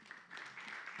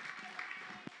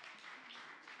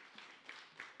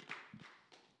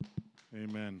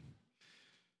Amen.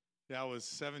 Yeah, I was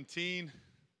 17,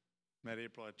 met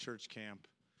April at church camp.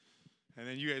 And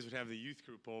then you guys would have the youth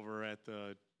group over at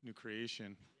the New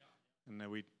Creation. And then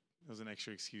it was an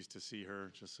extra excuse to see her,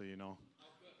 just so you know.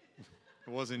 It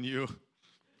wasn't you.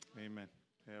 Amen.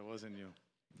 Yeah, it wasn't you.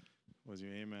 It was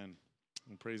you. Amen.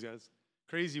 And praise God. It's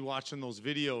crazy watching those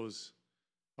videos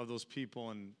of those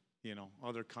people in,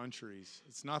 other countries.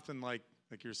 It's nothing like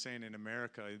you're saying in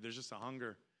America. There's just a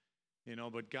hunger,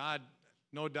 but God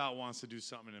no doubt wants to do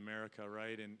something in America,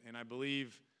 right? And I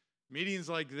believe meetings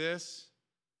like this,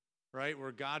 right,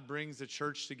 where God brings the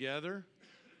church together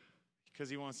because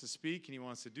he wants to speak and he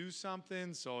wants to do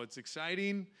something. So it's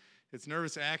exciting. It's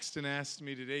nervous. Axton asked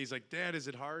me today, he's like, Dad, is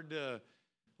it hard to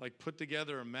put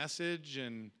together a message?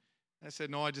 And I said,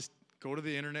 no, I just go to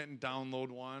the internet and download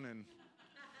one. And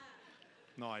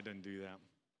no, I didn't do that.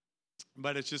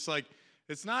 But it's just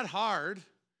it's not hard,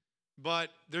 but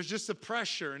there's just a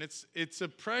pressure. And it's a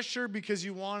pressure because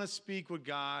you want to speak what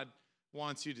God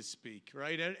wants you to speak,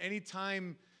 right?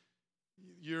 Anytime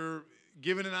you're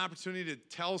given an opportunity to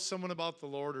tell someone about the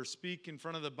Lord or speak in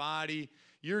front of the body,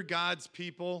 you're God's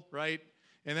people, right?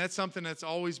 And that's something that's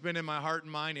always been in my heart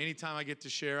and mind anytime I get to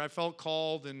share. I felt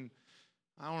called in,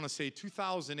 I want to say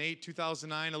 2008,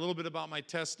 2009, a little bit about my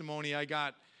testimony. I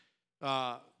got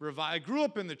I grew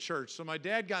up in the church. So my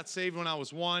dad got saved when I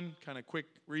was 1, kind of quick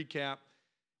recap,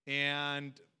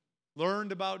 and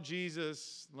learned about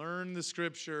Jesus, learned the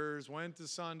scriptures, went to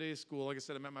Sunday school. Like I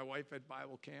said, I met my wife at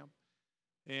Bible camp,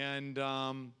 and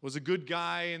was a good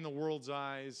guy in the world's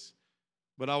eyes,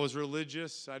 but I was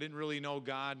religious. I didn't really know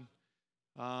God.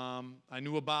 I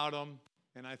knew about him,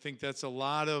 and I think that's a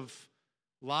lot of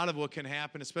what can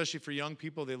happen, especially for young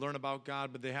people. They learn about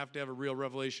God, but they have to have a real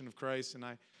revelation of Christ. And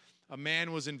a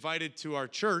man was invited to our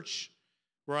church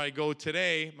where I go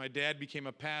today. My dad became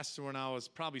a pastor when I was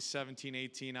probably 17,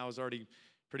 18. I was already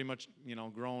pretty much,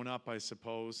 grown up, I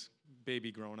suppose,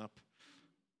 baby grown up.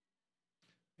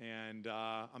 And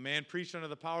a man preached under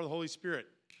the power of the Holy Spirit.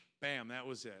 Bam, that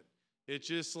was it. It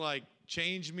just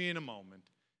changed me in a moment.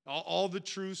 All the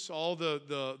truths, all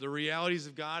the realities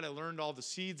of God. I learned all the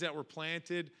seeds that were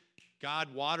planted.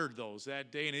 God watered those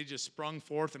that day, and it just sprung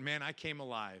forth, and man, I came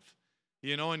alive.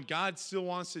 And God still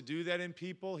wants to do that in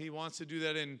people. He wants to do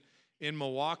that in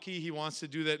Milwaukee. He wants to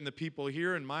do that in the people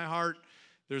here. In my heart,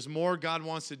 there's more God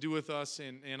wants to do with us,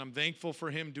 and I'm thankful for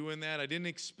him doing that. I didn't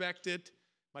expect it.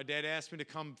 My dad asked me to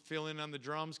come fill in on the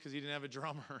drums because he didn't have a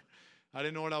drummer. I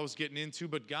didn't know what I was getting into,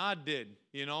 but God did,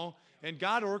 And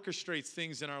God orchestrates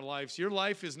things in our lives. Your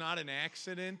life is not an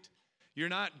accident.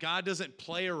 God doesn't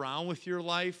play around with your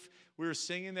life. We were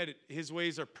singing that his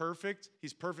ways are perfect.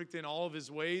 He's perfect in all of his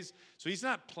ways. So he's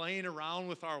not playing around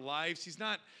with our lives. It's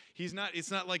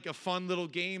not like a fun little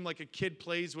game like a kid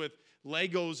plays with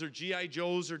Legos or G.I.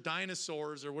 Joes or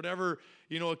dinosaurs or whatever,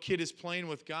 a kid is playing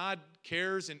with. God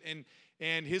cares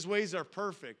and his ways are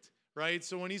perfect, right?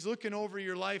 So when he's looking over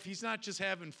your life, he's not just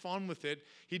having fun with it.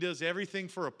 He does everything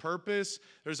for a purpose.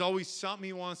 There's always something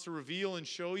he wants to reveal and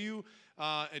show you.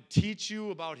 And teach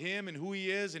you about him and who he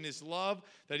is and his love,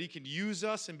 that he can use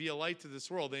us and be a light to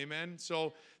this world. Amen?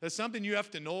 So that's something you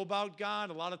have to know about God.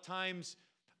 A lot of times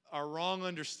our wrong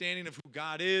understanding of who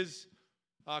God is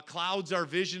clouds our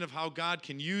vision of how God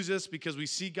can use us because we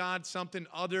see God something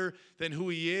other than who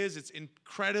he is. It's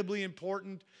incredibly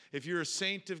important if you're a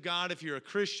saint of God, if you're a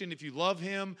Christian, if you love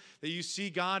him, that you see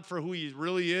God for who he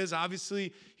really is.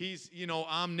 Obviously, he's,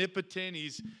 omnipotent.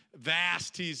 He's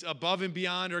vast. He's above and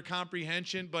beyond our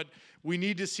comprehension, but we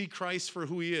need to see Christ for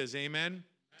who he is. Amen?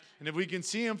 And if we can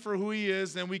see him for who he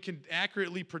is, then we can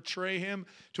accurately portray him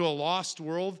to a lost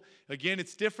world. Again,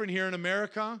 it's different here in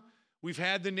America. We've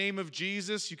had the name of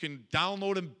Jesus. You can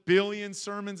download a billion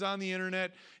sermons on the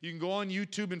internet. You can go on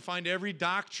YouTube and find every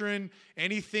doctrine,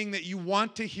 anything that you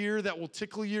want to hear that will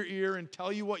tickle your ear and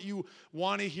tell you what you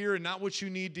want to hear and not what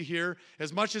you need to hear.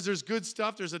 As much as there's good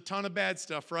stuff, there's a ton of bad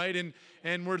stuff, right?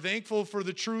 And we're thankful for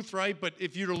the truth, right? But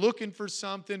if you're looking for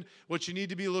something, what you need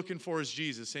to be looking for is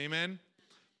Jesus. Amen?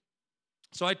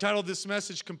 So I titled this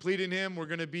message, Complete in Him. We're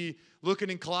going to be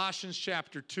looking in Colossians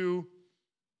chapter 2.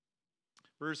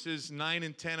 Verses 9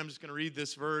 and 10, I'm just going to read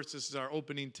this verse. This is our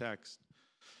opening text.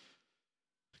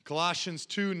 Colossians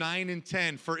 2, 9 and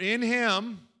 10. For in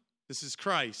him, this is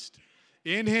Christ,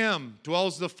 in him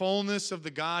dwells the fullness of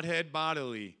the Godhead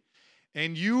bodily.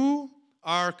 And you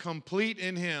are complete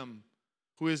in him,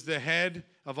 who is the head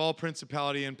of all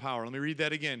principality and power. Let me read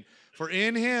that again. For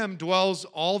in him dwells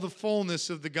all the fullness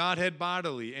of the Godhead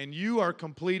bodily. And you are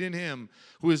complete in him,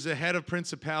 who is the head of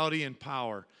principality and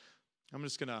power. I'm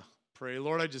just going to pray.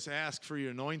 Lord, I just ask for your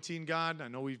anointing, God. I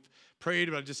know we've prayed,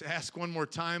 but I just ask one more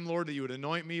time, Lord, that you would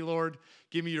anoint me, Lord.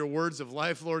 Give me your words of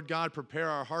life, Lord God. Prepare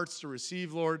our hearts to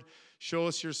receive, Lord. Show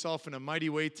us yourself in a mighty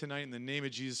way tonight. In the name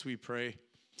of Jesus, we pray.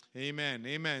 Amen.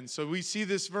 Amen. So we see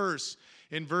this verse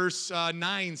in verse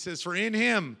 9 says, for in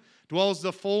him dwells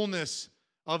the fullness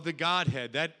of the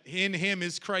Godhead. That in him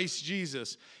is Christ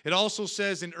Jesus. It also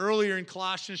says earlier in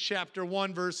Colossians chapter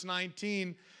 1, verse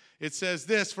 19, it says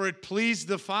this, for it pleased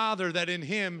the Father that in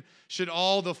him should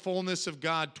all the fullness of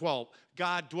God dwell.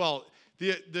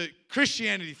 The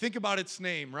Christianity, think about its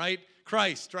name, right?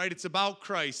 Christ, right? It's about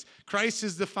Christ. Christ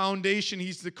is the foundation.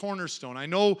 He's the cornerstone. I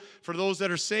know for those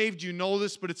that are saved, you know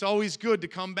this, but it's always good to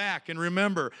come back and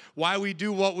remember why we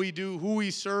do what we do, who we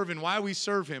serve, and why we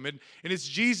serve him. And it's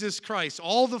Jesus Christ.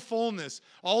 All the fullness,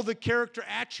 all the character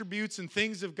attributes and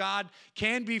things of God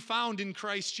can be found in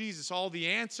Christ Jesus. All the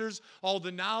answers, all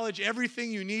the knowledge,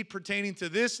 everything you need pertaining to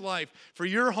this life, for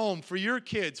your home, for your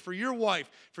kids, for your wife,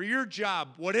 for your job,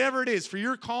 whatever it is, for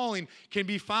your calling, can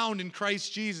be found in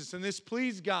Christ Jesus. And this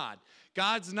pleased God.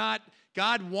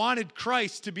 God wanted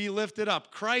Christ to be lifted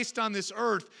up. Christ on this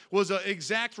earth was an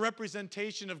exact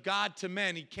representation of God to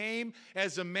men. He came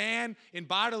as a man in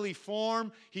bodily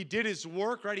form. He did his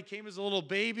work, right? He came as a little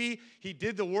baby. He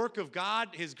did the work of God,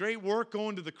 his great work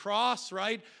going to the cross,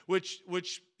 right? Which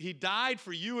he died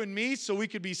for you and me so we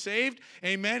could be saved.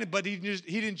 Amen. But he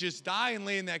didn't just die and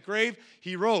lay in that grave.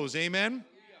 He rose. Amen.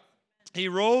 He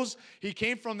rose. He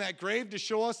came from that grave to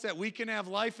show us that we can have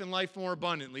life and life more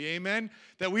abundantly. Amen?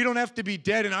 That we don't have to be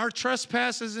dead in our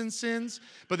trespasses and sins,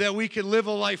 but that we can live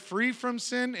a life free from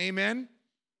sin. Amen?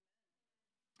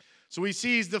 So we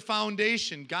see he's the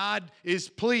foundation. God is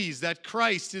pleased that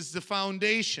Christ is the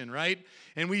foundation, right?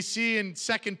 And we see in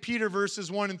 2 Peter verses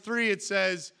 1 and 3, it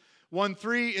says,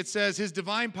 1:3, it says, his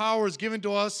divine power is given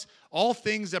to us all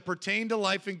things that pertain to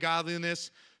life and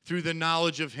godliness through the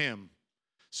knowledge of him.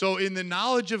 So in the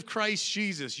knowledge of Christ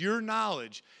Jesus, your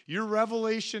knowledge, your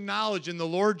revelation knowledge in the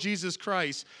Lord Jesus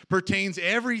Christ pertains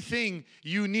everything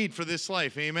you need for this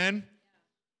life. Amen?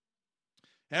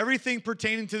 Everything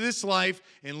pertaining to this life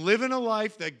and living a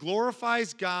life that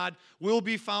glorifies God will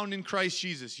be found in Christ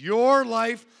Jesus. Your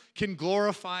life can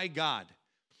glorify God.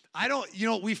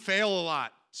 We fail a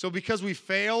lot. So because we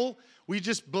fail, we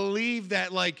just believe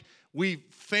that we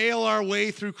fail our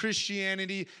way through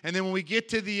Christianity, and then when we get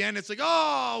to the end, it's like,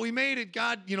 oh, we made it,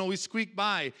 God, we squeak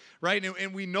by, right?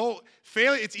 And we know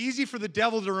failure. It's easy for the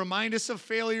devil to remind us of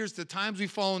failures, the times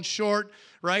we've fallen short,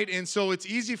 right? And so it's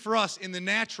easy for us in the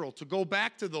natural to go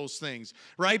back to those things,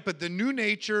 right? But the new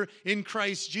nature in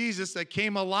Christ Jesus that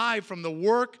came alive from the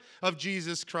work of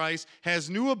Jesus Christ has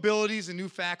new abilities and new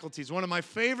faculties. One of my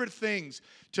favorite things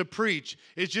to preach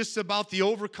is just about the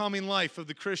overcoming life of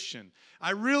the Christian.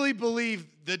 I really believe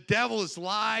the devil has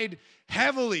lied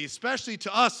heavily, especially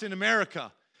to us in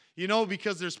America.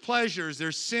 Because there's pleasures,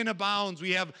 there's sin abounds.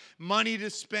 We have money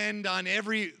to spend on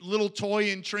every little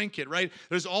toy and trinket, right?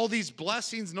 There's all these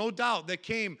blessings, no doubt, that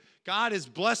came. God has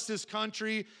blessed this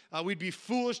country. We'd be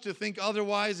foolish to think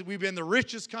otherwise. We've been the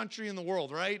richest country in the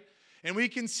world, right? And we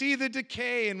can see the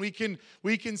decay, and we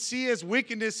can see as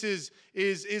wickedness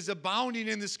is abounding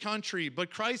in this country.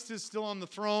 But Christ is still on the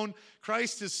throne.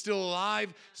 Christ is still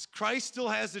alive. Christ still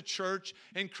has a church,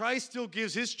 and Christ still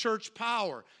gives his church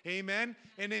power. Amen?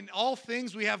 And in all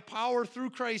things, we have power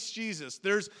through Christ Jesus.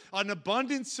 There's an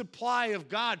abundant supply of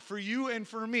God for you and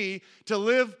for me to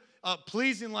live a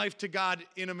pleasing life to God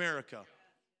in America.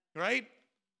 Right?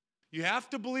 You have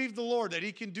to believe the Lord that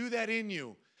he can do that in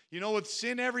you. With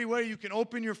sin everywhere, you can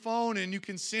open your phone and you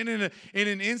can sin in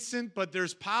an instant, but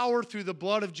there's power through the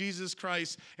blood of Jesus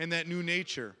Christ and that new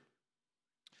nature.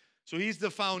 So he's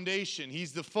the foundation.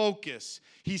 He's the focus.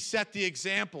 He set the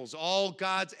examples. All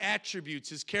God's attributes,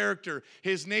 his character,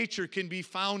 his nature can be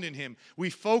found in him. We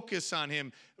focus on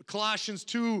him. Colossians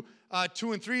 2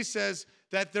 and 3 says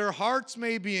that their hearts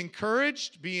may be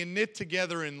encouraged, being knit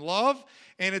together in love,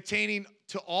 and attaining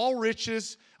to all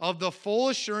riches of the full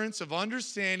assurance of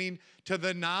understanding, to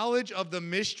the knowledge of the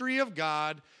mystery of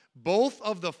God, both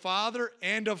of the Father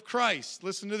and of Christ.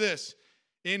 Listen to this.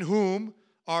 In whom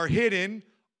are hidden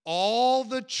all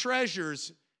the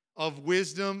treasures of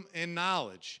wisdom and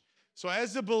knowledge. So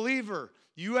as a believer,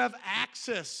 you have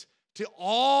access to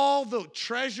all the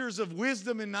treasures of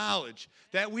wisdom and knowledge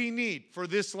that we need for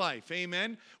this life.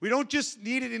 Amen? We don't just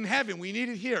need it in heaven. We need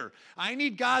it here. I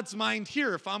need God's mind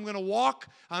here. If I'm going to walk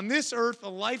on this earth a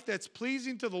life that's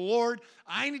pleasing to the Lord,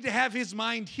 I need to have his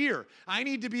mind here. I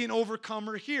need to be an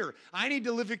overcomer here. I need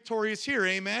to live victorious here.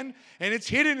 Amen? And it's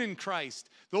hidden in Christ.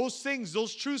 Those things,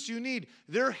 those truths you need,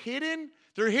 they're hidden.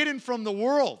 They're hidden from the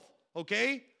world.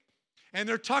 Okay? and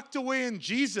they're tucked away in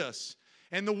Jesus,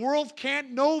 and the world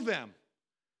can't know them.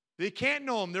 They can't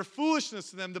know them. They're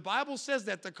foolishness to them. The Bible says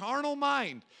that the carnal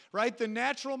mind, right, the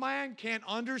natural mind can't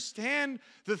understand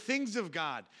the things of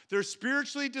God. They're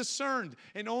spiritually discerned,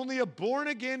 and only a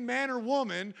born-again man or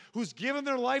woman who's given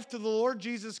their life to the Lord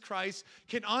Jesus Christ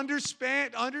can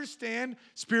understand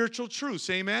spiritual truths.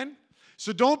 Amen?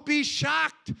 So don't be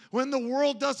shocked when the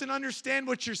world doesn't understand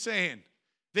what you're saying.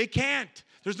 They can't.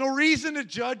 There's no reason to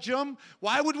judge them.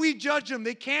 Why would we judge them?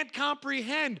 They can't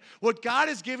comprehend what God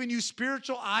has given you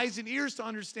spiritual eyes and ears to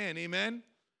understand. Amen?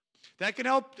 That can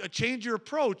help change your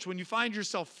approach when you find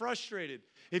yourself frustrated.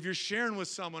 If you're sharing with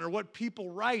someone or what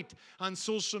people write on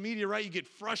social media, right? You get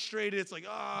frustrated. It's like,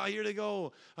 here they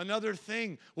go, another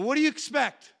thing. Well, what do you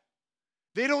expect?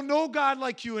 They don't know God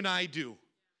like you and I do.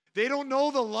 They don't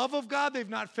know the love of God. They've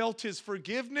not felt His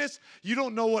forgiveness. You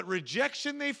don't know what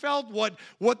rejection they felt,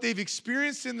 what they've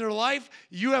experienced in their life.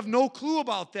 You have no clue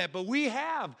about that. But we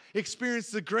have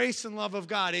experienced the grace and love of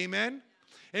God. Amen?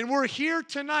 And we're here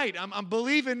tonight. I'm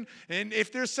believing, and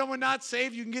if there's someone not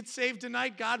saved, you can get saved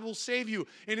tonight. God will save you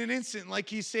in an instant like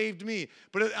He saved me.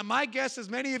 But my guess is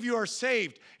many of you are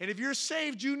saved. And if you're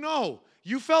saved, you know.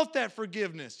 You felt that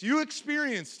forgiveness. You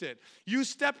experienced it. You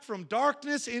stepped from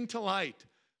darkness into light.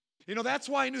 You know, that's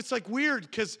why it's like weird,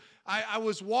 because I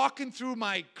was walking through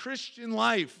my Christian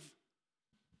life,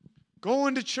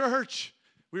 going to church.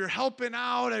 We were helping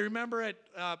out. I remember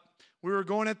we were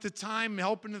going at the time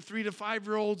helping the 3 to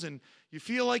 5-year-olds, and you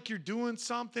feel like you're doing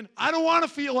something. I don't want to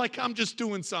feel like I'm just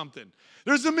doing something.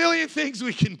 There's a million things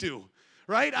we can do,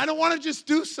 right? I don't want to just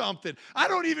do something. I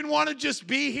don't even want to just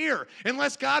be here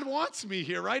unless God wants me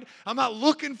here, right? I'm not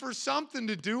looking for something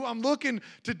to do. I'm looking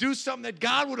to do something that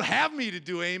God would have me to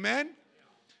do, amen?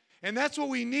 And that's what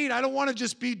we need. I don't want to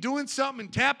just be doing something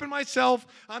and tapping myself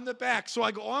on the back. So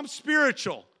I go, I'm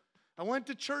spiritual. I went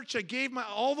to church. I gave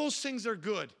all those things are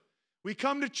good. We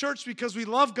come to church because we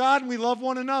love God and we love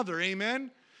one another, amen?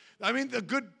 I mean, the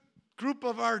good group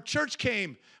of our church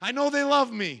came. I know they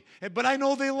love me, but I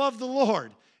know they love the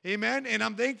Lord. Amen? And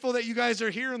I'm thankful that you guys are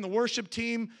here and the worship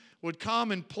team would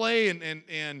come and play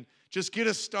and just get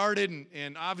us started,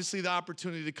 and obviously the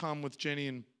opportunity to come with Jenny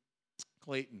and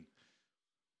Clayton.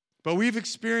 But we've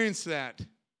experienced that.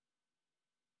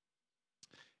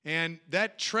 And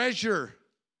that treasure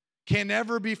can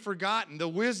never be forgotten. The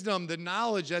wisdom, the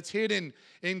knowledge that's hidden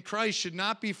in Christ should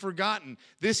not be forgotten.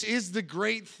 This is the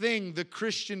great thing the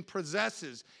Christian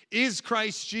possesses, is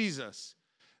Christ Jesus.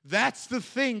 That's the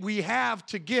thing we have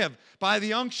to give by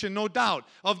the unction, no doubt,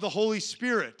 of the Holy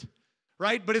Spirit,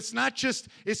 right? But it's not just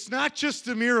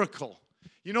a miracle.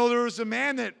 You know, there was a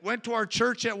man that went to our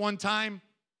church at one time,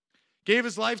 gave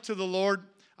his life to the Lord.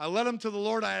 I led him to the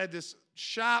Lord. I had this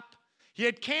shop. He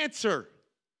had cancer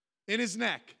in his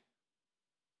neck.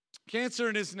 Cancer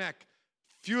in his neck.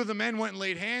 A few of the men went and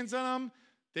laid hands on him.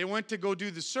 They went to go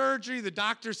do the surgery. The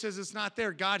doctor says it's not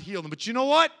there. God healed him. But you know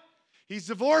what? He's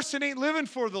divorced and ain't living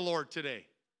for the Lord today.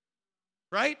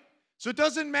 Right? So it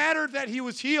doesn't matter that he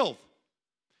was healed.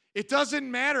 It doesn't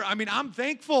matter. I mean, I'm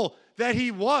thankful that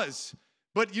he was.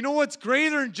 But you know what's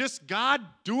greater than just God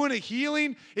doing a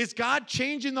healing is God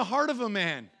changing the heart of a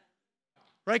man.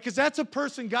 Right? Because that's a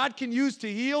person God can use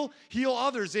to heal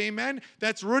others. Amen?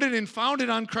 That's rooted and founded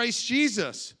on Christ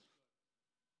Jesus.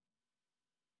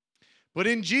 But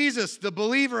in Jesus, the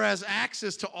believer has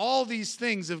access to all these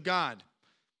things of God.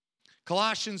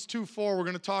 Colossians 2:4, we're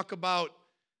going to talk about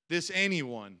this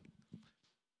anyone.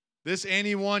 This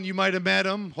anyone, you might have met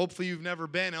him. Hopefully you've never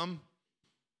been him.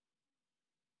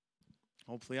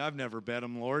 Hopefully I've never been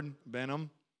him, Lord. Been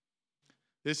him.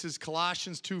 This is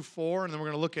Colossians 2:4, and then we're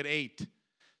going to look at 8.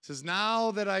 It says,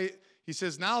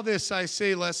 now this I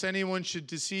say, lest anyone should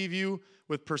deceive you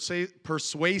with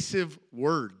persuasive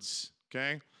words.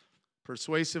 Okay?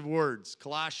 Persuasive words.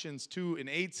 Colossians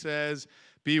 2:8 says,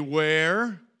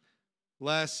 beware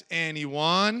lest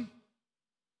anyone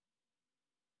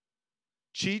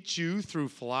cheat you through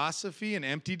philosophy and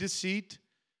empty deceit,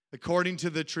 according to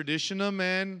the tradition of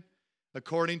men,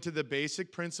 according to the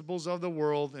basic principles of the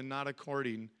world, and not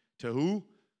according to who?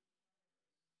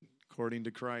 According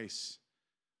to Christ.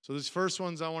 So these first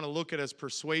ones I want to look at as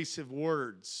persuasive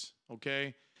words,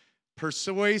 okay?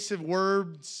 Persuasive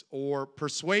words or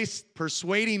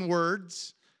persuading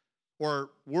words,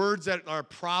 or words that are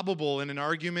probable in an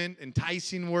argument,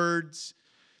 enticing words.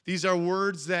 These are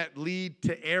words that lead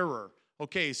to error.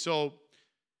 Okay, so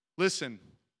listen,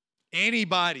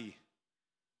 anybody,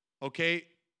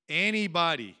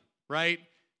 right,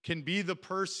 can be the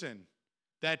person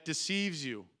that deceives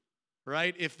you,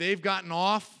 right? If they've gotten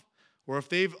off, or if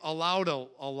they've allowed a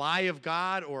lie of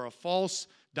God or a false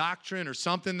doctrine or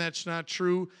something that's not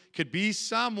true could be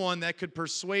someone that could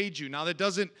persuade you. Now, that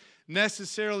doesn't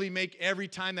necessarily make every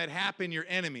time that happen your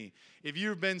enemy. If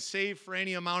you've been saved for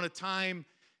any amount of time,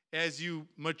 as you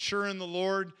mature in the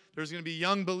Lord, there's going to be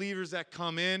young believers that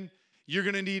come in. You're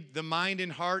going to need the mind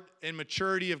and heart and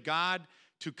maturity of God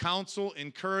to counsel,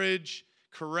 encourage,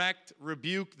 correct,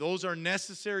 rebuke. Those are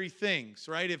necessary things,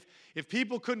 right? If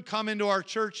people couldn't come into our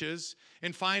churches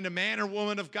and find a man or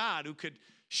woman of God who could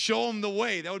show them the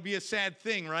way, that would be a sad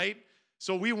thing, right?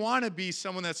 So we want to be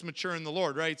someone that's mature in the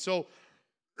Lord, right? So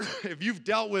if you've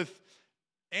dealt with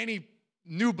any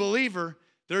new believer,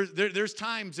 there's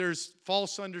times there's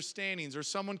false understandings, or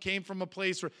someone came from a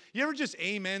place where, you ever just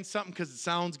amen something because it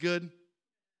sounds good? Amen.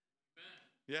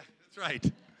 Yeah, that's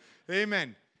right.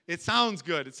 Amen. It sounds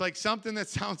good. It's like something that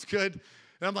sounds good.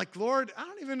 And I'm like, Lord, I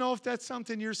don't even know if that's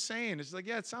something you're saying. It's like,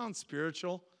 yeah, it sounds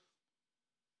spiritual.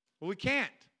 Well, we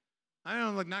can't. I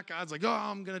don't know, like, not God's like, oh,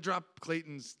 I'm going to drop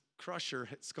Clayton's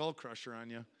skull crusher on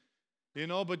you. You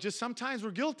know, but just sometimes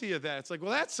we're guilty of that. It's like,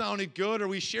 well, that sounded good. Or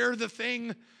we share the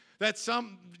thing that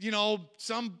some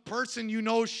person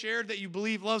shared that you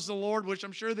believe loves the Lord, which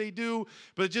I'm sure they do,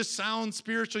 but it just sounds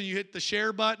spiritual. You hit the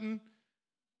share button.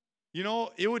 You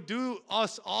know, it would do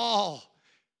us all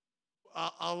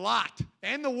a lot,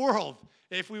 and the world,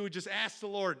 if we would just ask the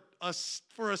Lord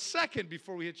for a second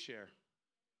before we hit share.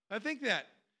 I think that.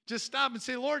 Just stop and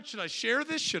say, Lord, should I share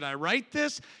this? Should I write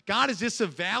this? God, is this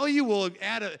of value? Will it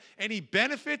add any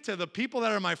benefit to the people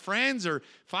that are my friends or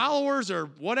followers or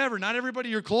whatever? Not everybody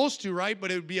you're close to, right?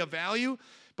 But it would be of value.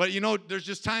 But, there's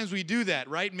just times we do that,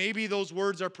 right? Maybe those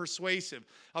words are persuasive.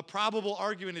 A probable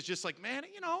argument is just like, man,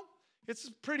 it's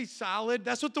pretty solid.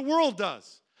 That's what the world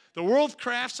does. The world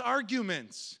crafts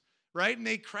arguments, right? And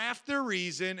they craft their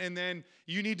reason, and then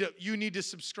you need to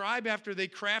subscribe after they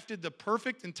crafted the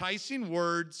perfect, enticing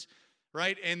words,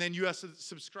 right? And then you have to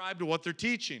subscribe to what they're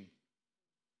teaching.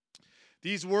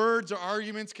 These words or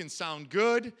arguments can sound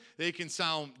good. They can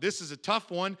sound, this is a tough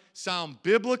one, sound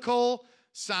biblical,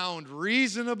 sound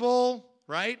reasonable,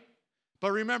 right?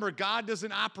 But remember, God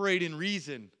doesn't operate in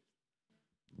reason,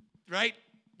 right?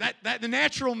 That the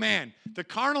natural man, the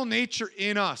carnal nature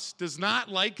in us does not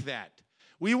like that.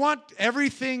 We want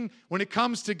everything when it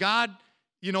comes to God,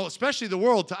 especially the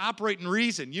world, to operate in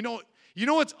reason. You know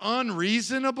what's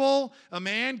unreasonable? A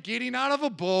man getting out of a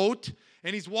boat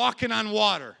and he's walking on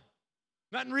water.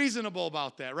 Nothing reasonable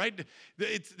about that, right?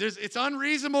 It's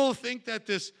unreasonable to think that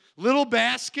this little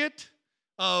basket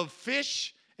of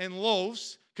fish and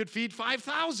loaves could feed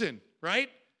 5,000, right?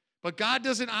 But God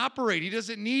doesn't operate. He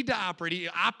doesn't need to operate. He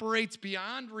operates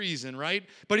beyond reason, right?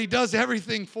 But he does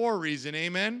everything for reason,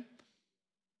 amen?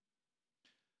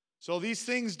 So these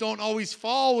things don't always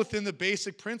fall within the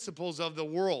basic principles of the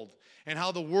world and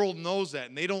how the world knows that.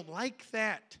 And they don't like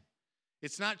that.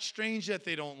 It's not strange that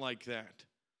they don't like that,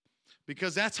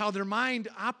 because that's how their mind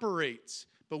operates.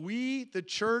 But we, the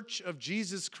church of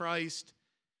Jesus Christ,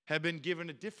 have been given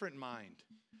a different mind.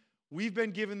 We've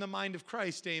been given the mind of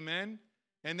Christ, amen?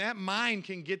 And that mind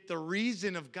can get the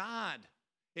reason of God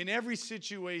in every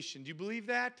situation. Do you believe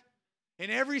that?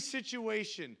 In every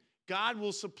situation, God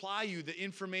will supply you the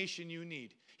information you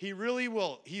need. He really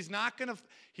will. He's not going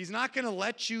to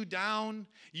let you down.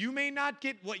 You may not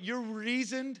get what you're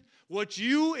reasoned, what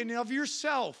you and of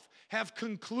yourself have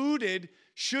concluded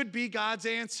should be God's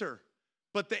answer.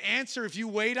 But the answer, if you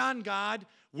wait on God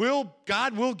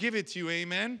will give it to you,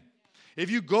 amen? If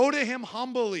you go to him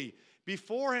humbly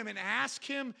before him and ask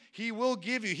him, he will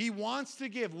give you. He wants to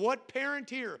give. What parent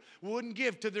here wouldn't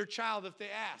give to their child if they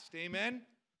asked, amen?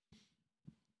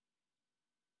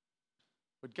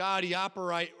 But God, he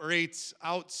operates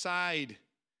outside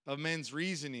of men's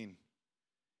reasoning.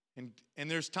 And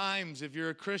there's times, if you're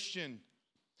a Christian,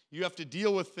 you have to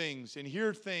deal with things and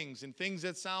hear things and things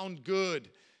that sound good,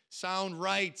 sound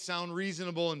right, sound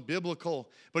reasonable and biblical.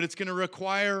 But it's going to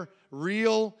require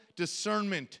real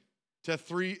discernment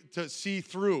to see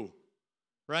through,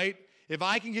 right? If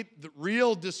I can get the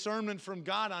real discernment from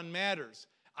God on matters,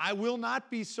 I will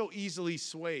not be so easily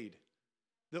swayed.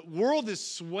 The world is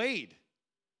swayed.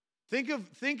 Think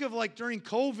of like during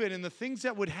COVID and the things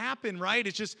that would happen, right?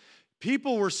 It's just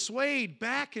people were swayed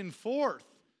back and forth,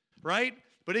 right?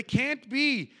 But it can't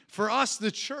be for us,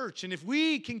 the church. And if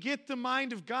we can get the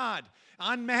mind of God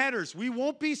on matters, we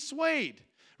won't be swayed,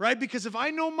 right? Because if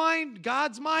I know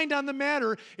God's mind on the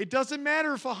matter, it doesn't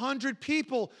matter if 100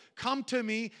 people come to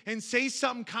me and say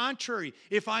something contrary.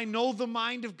 If I know the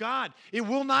mind of God, it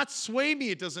will not sway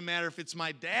me. It doesn't matter if it's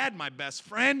my dad, my best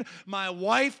friend, my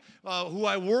wife, who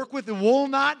I work with. It will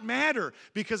not matter,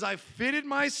 because I've fitted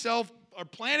myself or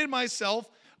planted myself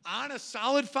on a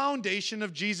solid foundation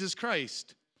of Jesus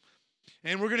Christ.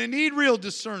 And we're going to need real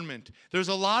discernment. There's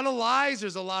a lot of lies.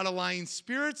 There's a lot of lying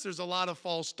spirits. There's a lot of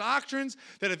false doctrines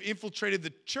that have infiltrated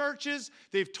the churches.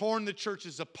 They've torn the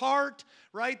churches apart,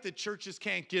 right? The churches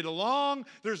can't get along.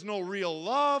 There's no real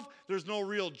love. There's no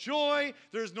real joy.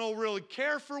 There's no real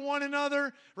care for one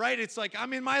another, right? It's like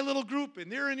I'm in my little group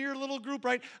and they're in your little group,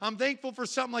 right? I'm thankful for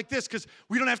something like this because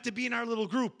we don't have to be in our little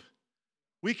group.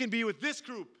 We can be with this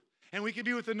group. And we can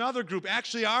be with another group.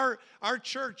 Actually, our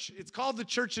church, it's called the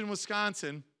Church in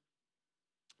Wisconsin.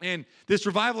 And this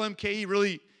Revival MKE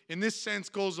really, in this sense,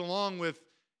 goes along with,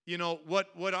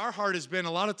 what our heart has been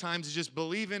a lot of times is just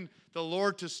believing the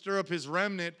Lord to stir up his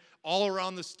remnant all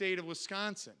around the state of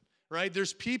Wisconsin, right?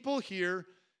 There's people here,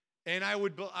 and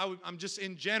I'm just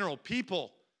in general,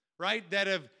 people, right, that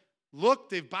have looked,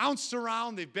 they've bounced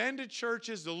around, they've been to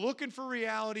churches, they're looking for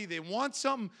reality, they want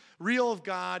something real of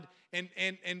God,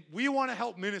 and we want to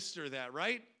help minister that,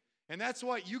 right? And that's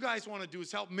what you guys want to do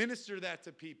is help minister that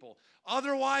to people.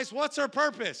 Otherwise, what's our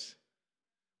purpose?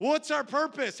 What's our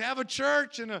purpose? Have a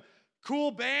church and a cool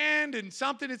band and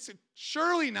something? It's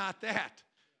surely not that,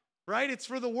 right? It's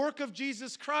for the work of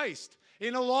Jesus Christ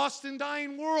in a lost and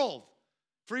dying world,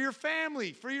 for your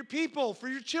family, for your people, for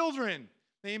your children.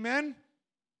 Amen?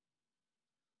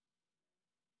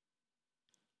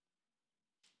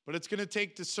 But it's going to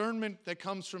take discernment that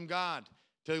comes from God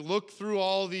to look through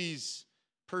all these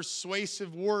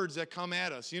persuasive words that come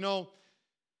at us.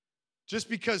 Just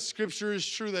because Scripture is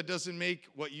true, that doesn't make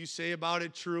what you say about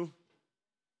it true.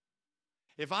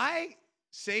 If I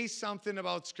say something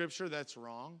about Scripture that's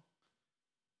wrong,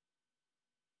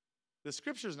 the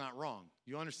Scripture's not wrong.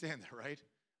 You understand that, right?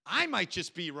 I might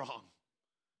just be wrong.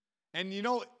 And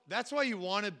that's why you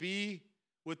want to be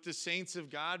with the saints of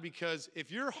God, because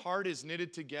if your heart is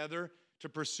knitted together to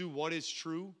pursue what is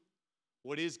true,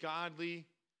 what is godly,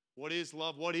 what is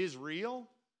love, what is real,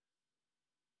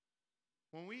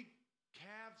 when we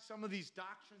have some of these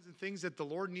doctrines and things that the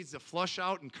Lord needs to flush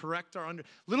out and correct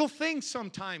little things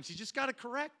sometimes, you just got to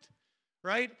correct,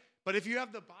 right? But if you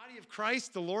have the body of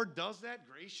Christ, the Lord does that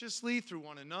graciously through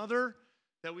one another,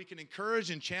 that we can encourage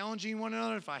and challenging one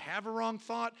another. If I have a wrong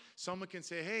thought, someone can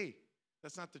say, hey,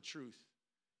 that's not the truth.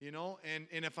 And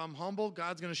if I'm humble,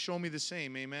 God's going to show me the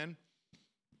same. Amen.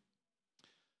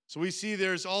 So we see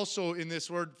there's also in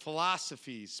this word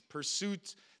philosophies,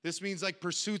 pursuits. This means like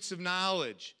pursuits of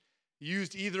knowledge,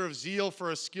 used either of zeal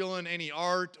for a skill in any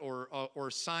art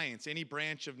or science, any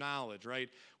branch of knowledge, right?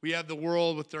 We have the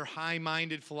world with their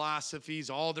high-minded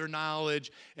philosophies, all their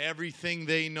knowledge, everything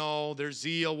they know, their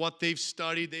zeal, what they've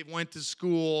studied. They went to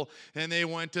school, and they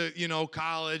went to,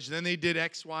 college. Then they did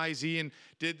X, Y, Z, and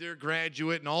did their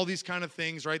graduate and all these kind of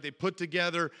things, right? They put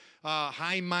together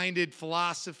high-minded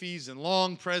philosophies and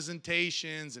long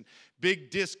presentations and big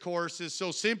discourses.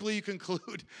 So simply you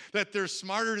conclude that they're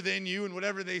smarter than you and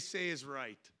whatever they say is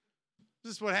right.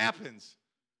 This is what happens,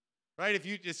 right? If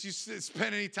you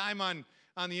spend any time on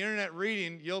the internet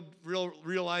reading, you'll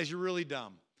realize you're really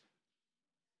dumb.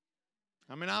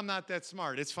 I mean, I'm not that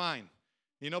smart. It's fine.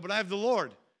 But I have the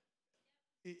Lord.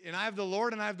 And I have the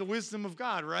Lord and I have the wisdom of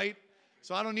God, right?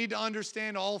 So I don't need to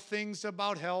understand all things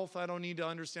about health. I don't need to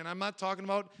understand. I'm not talking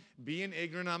about being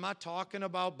ignorant. I'm not talking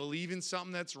about believing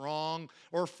something that's wrong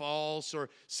or false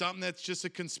or something that's just a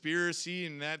conspiracy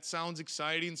and that sounds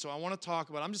exciting. So I want to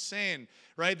talk about it. I'm just saying,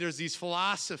 right, there's these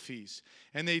philosophies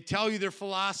and they tell you their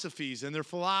philosophies and their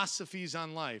philosophies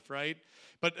on life, right?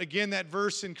 But again, that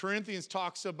verse in Corinthians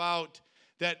talks about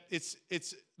that it's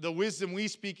the wisdom we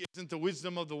speak isn't the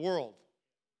wisdom of the world,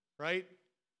 right?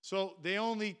 So they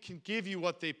only can give you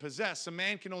what they possess. A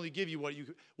man can only give you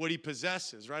what he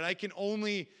possesses, right? I can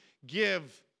only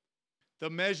give the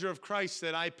measure of Christ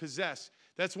that I possess.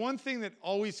 That's one thing that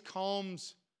always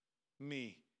calms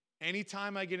me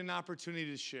anytime I get an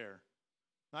opportunity to share.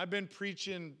 I've been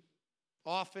preaching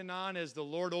off and on as the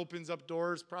Lord opens up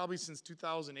doors, probably since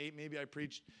 2008. Maybe I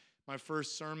preached my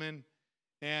first sermon.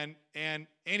 And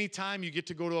anytime you get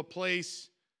to go to a place,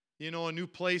 a new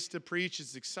place to preach,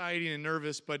 it's exciting and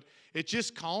nervous, but it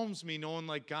just calms me knowing,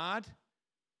 like, God,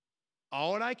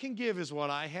 all that I can give is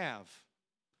what I have.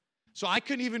 So I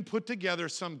couldn't even put together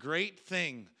some great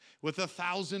thing with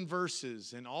 1,000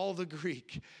 verses and all the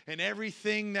Greek and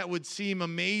everything that would seem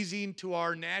amazing to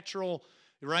our natural,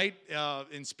 right,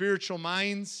 and spiritual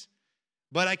minds,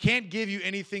 but I can't give you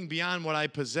anything beyond what I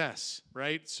possess,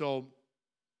 right? So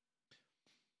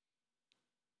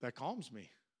that calms me.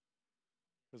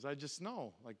 Because I just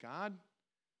know, like, God,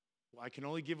 I can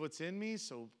only give what's in me,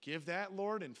 so give that,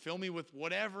 Lord, and fill me with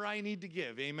whatever I need to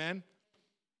give. Amen?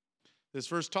 This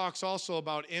verse talks also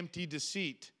about empty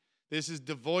deceit. This is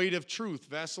devoid of truth.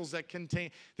 Vessels that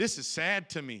contain, this is sad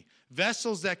to me.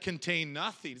 Vessels that contain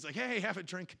nothing. It's like, hey, have a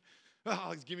drink.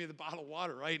 Oh, give me the bottle of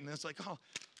water, right? And it's like, oh,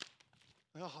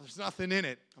 there's nothing in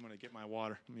it. I'm going to get my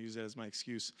water. I'm going to use that as my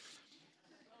excuse.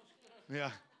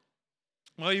 Yeah.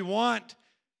 Well, you want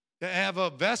to have a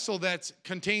vessel that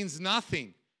contains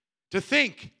nothing. To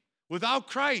think, without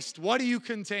Christ, what do you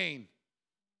contain?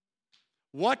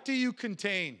 What do you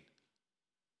contain?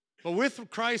 But with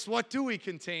Christ, what do we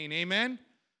contain? Amen?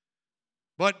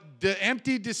 But the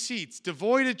empty deceits,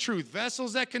 devoid of truth,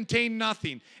 vessels that contain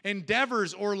nothing,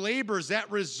 endeavors or labors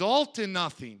that result in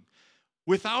nothing,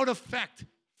 without effect,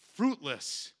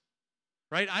 fruitless.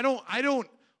 Right? I don't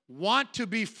want to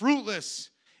be fruitless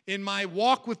in my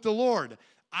walk with the Lord.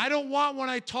 I don't want when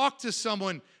I talk to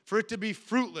someone for it to be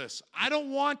fruitless. I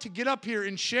don't want to get up here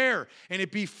and share and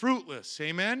it be fruitless.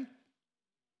 Amen?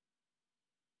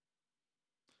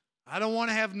 I don't want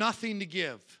to have nothing to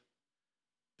give.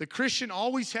 The Christian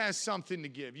always has something to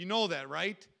give. You know that,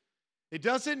 right? It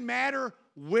doesn't matter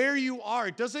where you are.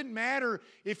 It doesn't matter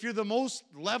if you're the most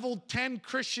level 10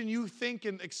 Christian you think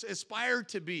and aspire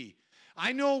to be.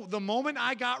 I know the moment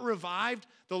I got revived,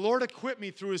 the Lord equipped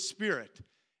me through His Spirit.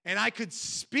 And I could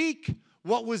speak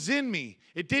what was in me.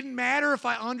 It didn't matter if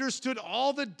I understood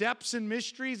all the depths and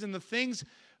mysteries and the things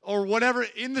or whatever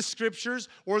in the scriptures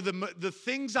or the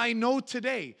things I know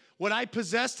today. What I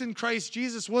possessed in Christ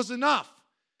Jesus was enough.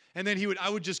 And then I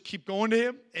would just keep going to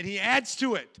Him, and He adds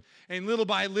to it. And little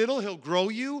by little, He'll grow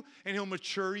you, and He'll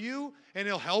mature you, and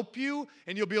He'll help you,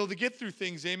 and you'll be able to get through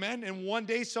things, amen? And one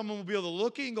day, someone will be able to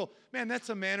look at you and go, man, that's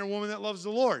a man or woman that loves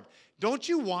the Lord. Don't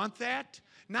you want that?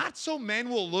 Not so men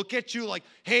will look at you like,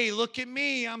 hey, look at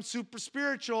me, I'm super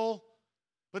spiritual.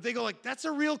 But they go like, that's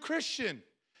a real Christian.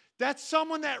 That's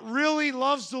someone that really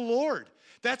loves the Lord.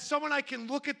 That's someone I can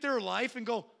look at their life and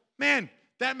go, man,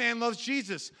 that man loves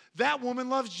Jesus. That woman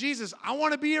loves Jesus. I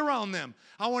want to be around them.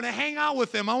 I want to hang out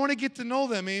with them. I want to get to know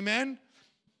them. Amen?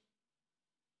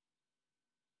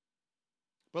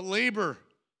 But labor,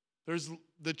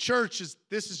 the church,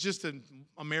 this is just an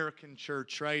American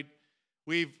church, right?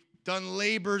 We've done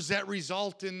labors that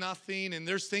result in nothing, and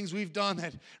there's things we've done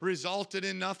that resulted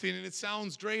in nothing, and it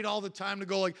sounds great all the time to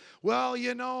go like, well,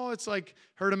 it's like,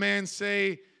 heard a man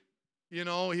say,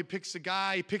 he picks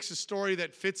a story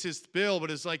that fits his bill,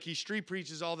 but it's like he street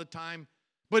preaches all the time,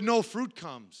 but no fruit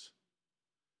comes.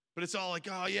 But it's all like,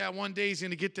 oh yeah, one day he's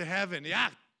going to get to heaven. Yeah,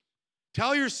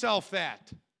 tell yourself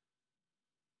that.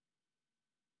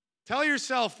 Tell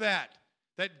yourself that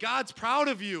God's proud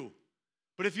of you.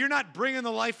 But if you're not bringing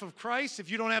the life of Christ,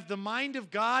 if you don't have the mind of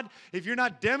God, if you're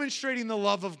not demonstrating the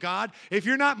love of God, if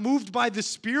you're not moved by the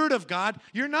Spirit of God,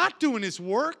 you're not doing His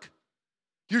work.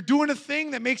 You're doing a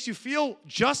thing that makes you feel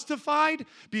justified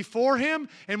before Him.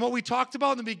 And what we talked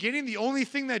about in the beginning, the only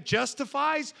thing that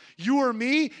justifies you or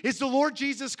me is the Lord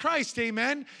Jesus Christ.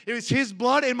 Amen? It was His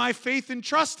blood and my faith and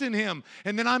trust in Him.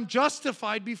 And then I'm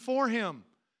justified before Him.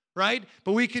 Right?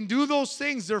 But we can do those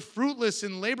things. They're fruitless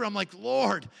in labor. I'm like,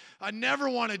 Lord, I never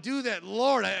want to do that.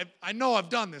 Lord, I know I've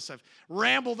done this. I've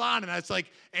rambled on. And it's like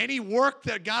any work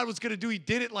that God was going to do, He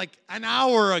did it like an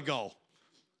hour ago.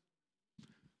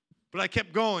 But I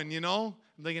kept going, I'm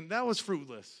thinking, that was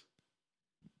fruitless.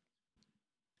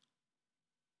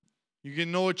 You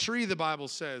can know a tree, the Bible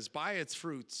says, by its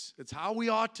fruits. It's how we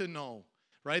ought to know.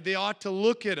 Right? They ought to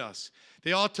look at us.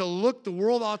 The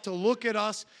world ought to look at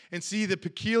us and see the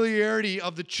peculiarity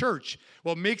of the church.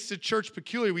 What makes the church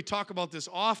peculiar, we talk about this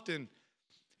often,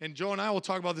 and Joe and I will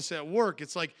talk about this at work.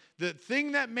 It's like the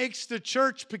thing that makes the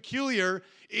church peculiar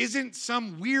isn't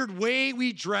some weird way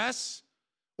we dress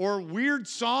or weird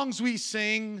songs we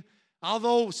sing,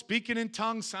 although speaking in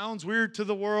tongues sounds weird to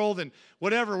the world and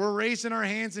whatever. We're raising our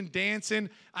hands and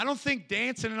dancing. I don't think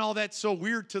dancing and all that's so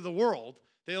weird to the world.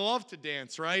 They love to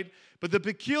dance, right? But the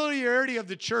peculiarity of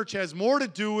the church has more to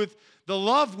do with the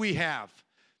love we have.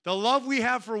 The love we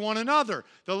have for one another.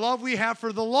 The love we have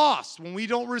for the lost when we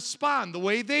don't respond the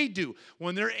way they do.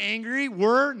 When they're angry,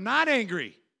 we're not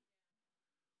angry.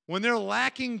 When they're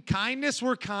lacking kindness,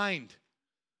 we're kind.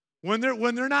 When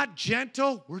they're not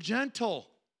gentle, we're gentle.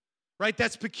 Right?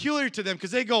 That's peculiar to them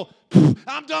because they go,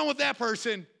 I'm done with that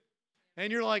person.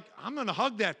 And you're like, I'm going to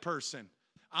hug that person.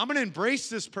 I'm going to embrace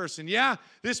this person. Yeah,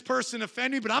 this person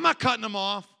offended me, but I'm not cutting them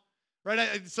off. Right?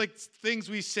 It's like things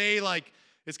we say like,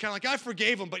 it's kind of like, I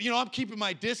forgave him, but, I'm keeping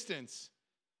my distance.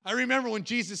 I remember when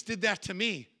Jesus did that to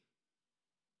me.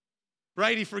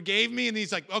 Right? He forgave me, and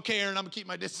He's like, okay, Aaron, I'm going to keep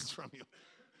my distance from you.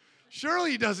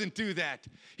 Surely he doesn't do that.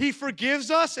 He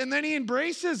forgives us and then he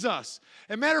embraces us.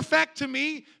 As a matter of fact, to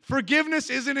me, forgiveness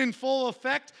isn't in full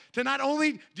effect to not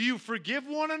only do you forgive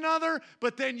one another,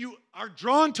 but then you are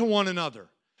drawn to one another.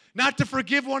 Not to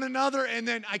forgive one another and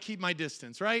then I keep my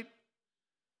distance, right?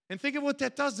 And think of what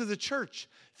that does to the church.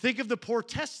 Think of the poor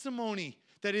testimony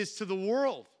that is to the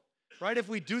world, right? If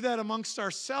we do that amongst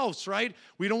ourselves, right?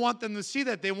 We don't want them to see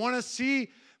that.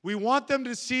 We want them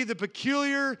to see the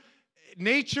peculiar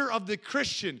nature of the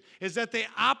Christian is that they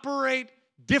operate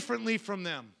differently from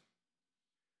them.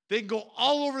 They can go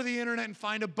all over the internet and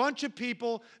find a bunch of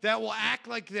people that will act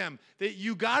like them. That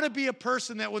you got to be a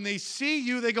person that when they see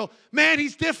you, they go, man,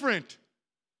 he's different.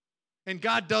 And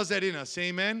God does that in us,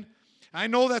 amen? I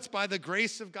know that's by the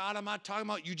grace of God. I'm not talking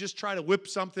about you just try to whip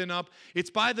something up. It's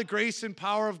by the grace and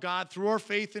power of God through our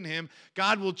faith in him.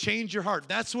 God will change your heart.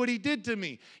 That's what he did to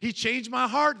me. He changed my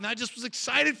heart, and I just was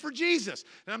excited for Jesus.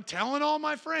 And I'm telling all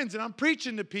my friends, and I'm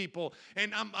preaching to people,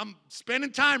 and I'm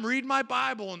spending time reading my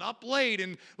Bible and up late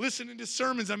and listening to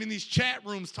sermons. I'm in these chat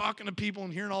rooms talking to people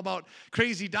and hearing all about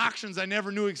crazy doctrines I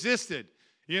never knew existed.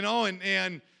 You know,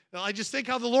 and I just think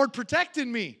how the Lord protected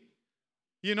me.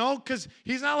 You know, because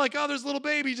he's not like, oh, there's a little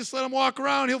baby, just let him walk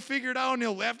around. He'll figure it out,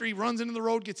 and after he runs into the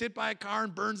road, gets hit by a car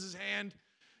and burns his hand.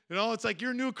 You know, it's like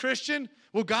you're a new Christian.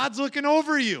 Well, God's looking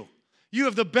over you. You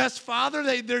have the best father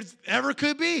that there's ever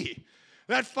could be.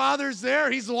 That father's there.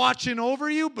 He's watching over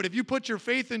you, but if you put your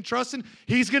faith and trust in,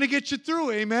 he's going to get you through.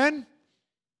 Amen?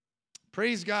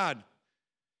 Praise God.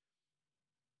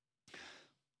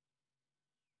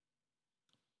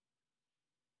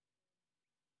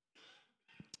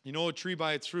 You know a tree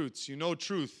by its fruits. You know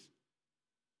truth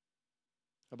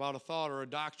about a thought or a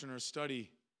doctrine or a study.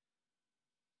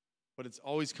 But it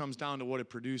always comes down to what it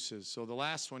produces. So the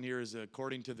last one here is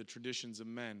according to the traditions of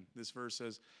men. This verse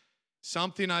says,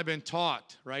 something I've been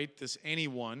taught, right? This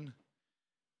anyone.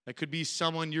 That could be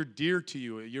someone you're dear to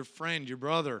you, your friend, your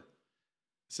brother.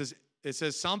 It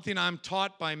says something I'm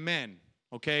taught by men,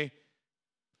 okay?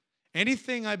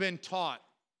 Anything I've been taught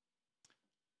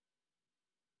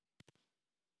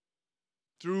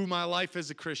through my life as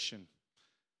a Christian.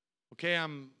 Okay,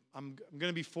 I'm going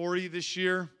to be 40 this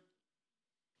year.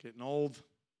 Getting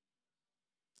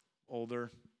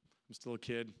older. I'm still a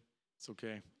kid. It's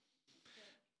okay.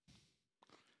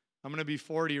 I'm going to be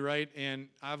 40, right? And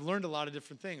I've learned a lot of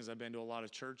different things. I've been to a lot of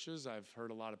churches. I've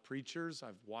heard a lot of preachers.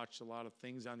 I've watched a lot of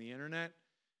things on the internet,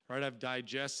 right? I've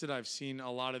digested. I've seen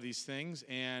a lot of these things.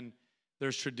 And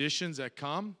there's traditions that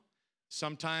come.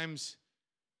 Sometimes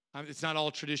it's not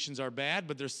all traditions are bad,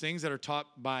 but there's things that are taught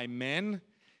by men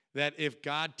that if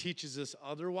God teaches us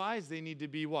otherwise, they need to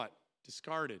be what?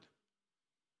 Discarded,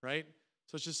 right?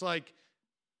 So it's just like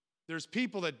there's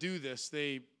people that do this.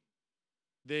 They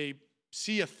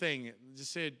see a thing.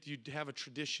 Just say you have a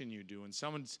tradition you do, and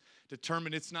someone's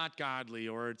determined it's not godly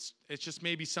or it's just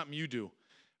maybe something you do,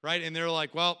 right? And they're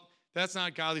like, well, that's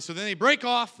not godly. So then they break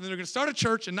off, and they're going to start a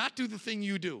church and not do the thing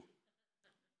you do.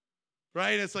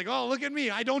 Right? It's like, oh, look at me.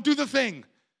 I don't do the thing.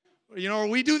 You know, or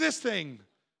we do this thing.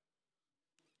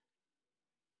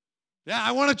 Yeah,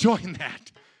 I want to join that.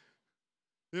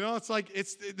 You know, it's like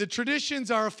the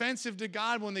traditions are offensive to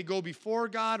God when they go before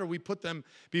God or we put them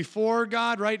before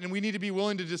God, right? And we need to be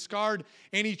willing to discard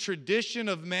any tradition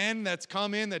of men that's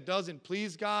come in that doesn't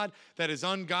please God, that is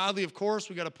ungodly. Of course,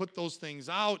 we got to put those things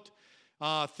out.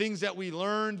 Things that we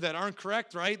learned that aren't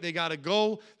correct, right? They got to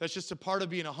go. That's just a part of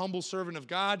being a humble servant of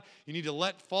God. You need to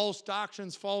let false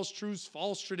doctrines, false truths,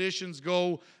 false traditions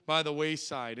go by the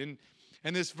wayside. And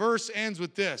this verse ends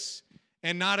with this,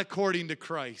 and not according to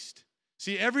Christ.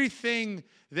 See, everything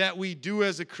that we do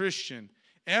as a Christian,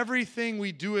 everything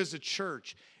we do as a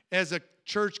church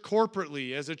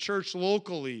corporately, as a church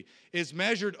locally, is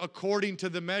measured according to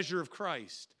the measure of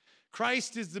Christ.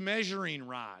 Christ is the measuring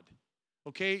rod.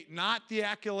 Okay, not the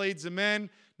accolades of men,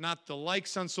 not the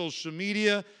likes on social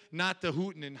media, not the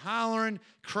hooting and hollering.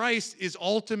 Christ is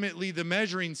ultimately the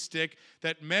measuring stick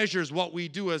that measures what we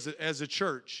do as a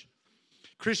church.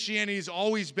 Christianity has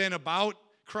always been about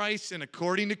Christ and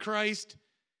according to Christ.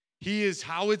 He is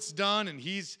how it's done, and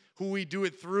he's who we do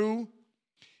it through.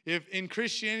 If in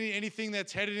Christianity, anything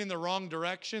that's headed in the wrong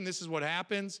direction, this is what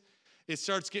happens. It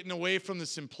starts getting away from the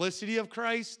simplicity of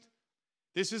Christ.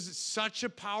 This is such a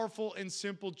powerful and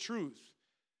simple truth.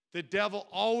 The devil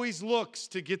always looks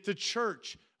to get the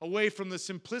church away from the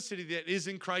simplicity that is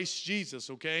in Christ Jesus,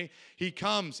 okay? He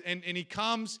comes, and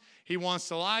he wants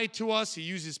to lie to us. He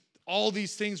uses all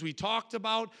these things we talked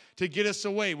about to get us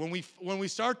away. When we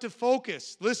start to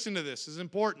focus, listen to this, this is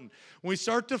important. When we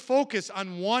start to focus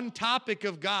on one topic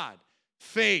of God,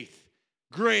 faith,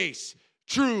 grace,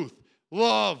 truth,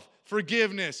 love,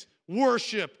 forgiveness,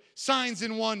 worship, signs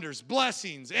and wonders,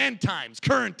 blessings, end times,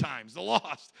 current times, the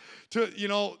lost, to,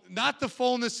 not the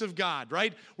fullness of God,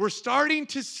 right? We're starting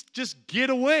to just get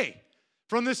away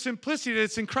from the simplicity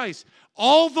that's in Christ.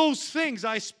 All those things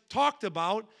I talked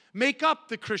about make up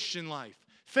the Christian life.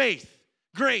 Faith,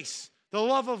 grace, the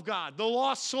love of God, the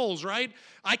lost souls, right?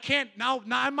 I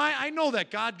know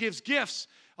that God gives gifts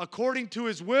according to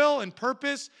his will and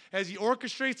purpose as he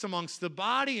orchestrates amongst the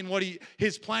body and what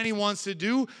his plan he wants to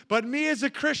do. But me as a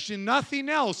Christian, nothing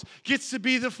else gets to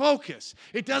be the focus.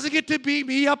 It doesn't get to be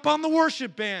me up on the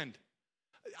worship band.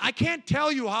 I can't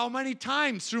tell you how many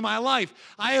times through my life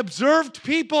I observed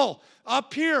people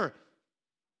up here.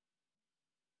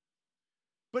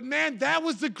 But man, that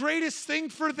was the greatest thing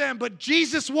for them. But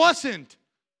Jesus wasn't.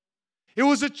 It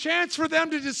was a chance for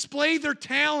them to display their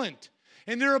talent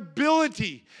and their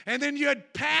ability. And then you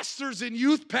had pastors and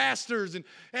youth pastors and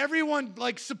everyone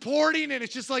like supporting it.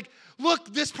 It's just like,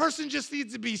 look, this person just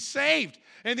needs to be saved.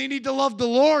 And they need to love the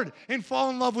Lord and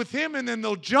fall in love with him. And then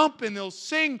they'll jump and they'll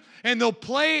sing and they'll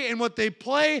play. And what they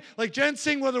play, like Jen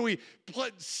sing, whether we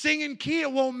sing in key,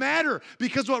 it won't matter.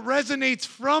 Because what resonates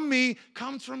from me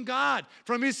comes from God,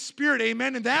 from his Spirit.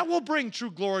 Amen. And that will bring true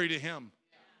glory to him.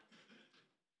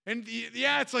 And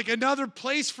yeah, it's like another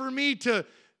place for me to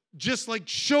just like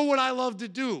show what I love to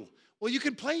do. Well, you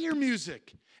can play your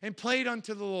music and play it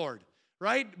unto the Lord,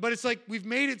 right? But it's like we've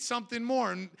made it something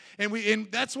more. And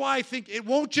that's why I think it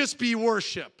won't just be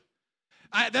worship.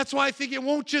 That's why I think it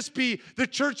won't just be the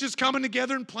churches coming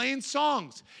together and playing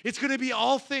songs. It's going to be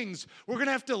all things. We're going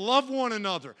to have to love one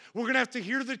another. We're going to have to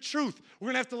hear the truth. We're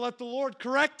going to have to let the Lord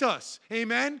correct us.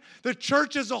 Amen? The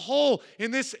church as a whole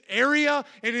in this area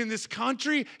and in this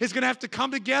country is going to have to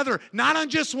come together, not on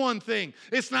just one thing.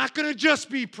 It's not going to just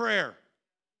be prayer.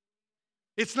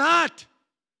 It's not.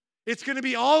 It's going to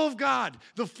be all of God,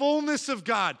 the fullness of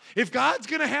God. If God's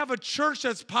going to have a church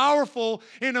that's powerful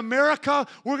in America,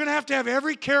 we're going to have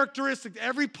every characteristic,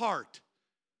 every part,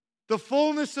 the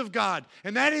fullness of God.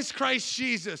 And that is Christ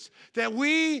Jesus, that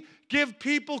we give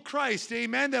people Christ,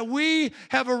 amen, that we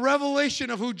have a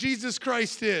revelation of who Jesus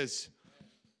Christ is.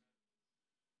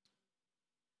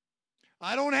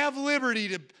 I don't have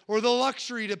liberty or the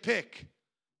luxury to pick.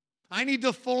 I need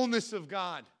the fullness of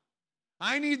God.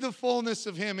 I need the fullness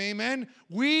of him, amen?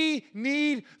 We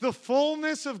need the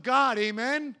fullness of God,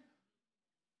 amen?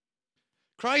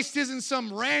 Christ isn't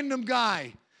some random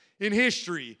guy in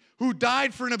history who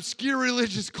died for an obscure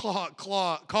religious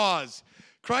cause.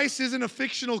 Christ isn't a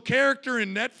fictional character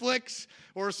in Netflix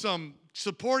or some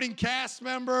supporting cast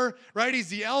member, right? He's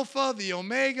the Alpha, the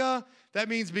Omega. That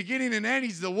means beginning and end.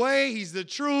 He's the way, he's the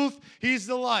truth, he's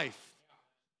the life,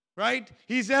 right?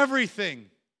 He's everything.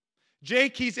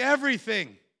 Jake, he's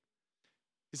everything.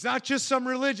 It's not just some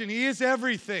religion. He is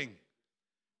everything.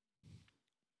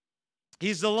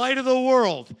 He's the light of the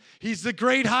world. He's the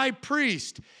great high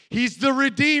priest. He's the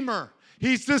Redeemer.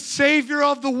 He's the Savior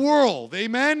of the world.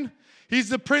 Amen? He's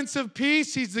the Prince of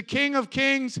Peace. He's the King of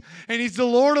Kings. And he's the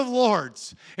Lord of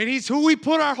Lords. And he's who we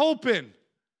put our hope in.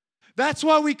 That's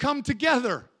why we come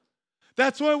together.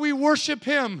 That's why we worship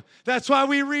him. That's why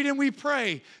we read and we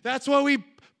pray. That's why we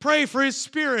pray for his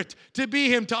Spirit to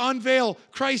be him, to unveil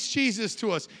Christ Jesus to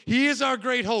us. He is our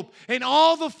great hope. And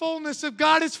all the fullness of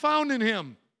God is found in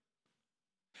him.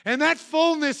 And that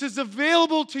fullness is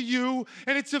available to you,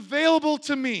 and it's available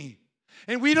to me.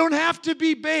 And we don't have to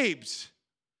be babes.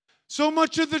 So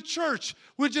much of the church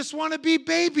would just want to be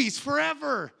babies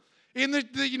forever. In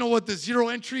the zero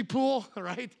entry pool,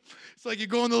 right? It's like you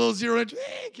go in the little zero entry.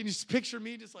 Hey, can you picture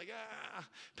me just like,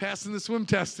 passing the swim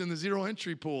test in the zero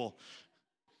entry pool?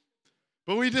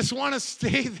 But we just want to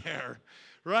stay there,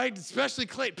 right? Especially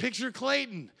Clayton. Picture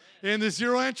Clayton in the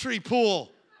zero entry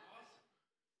pool.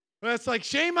 But it's like,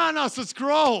 shame on us. Let's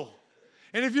grow.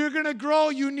 And if you're going to grow,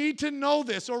 you need to know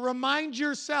this or remind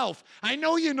yourself. I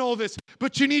know you know this,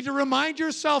 but you need to remind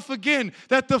yourself again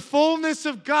that the fullness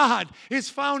of God is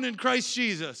found in Christ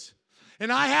Jesus.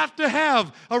 And I have to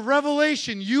have a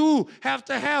revelation. You have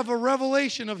to have a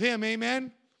revelation of him.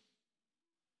 Amen?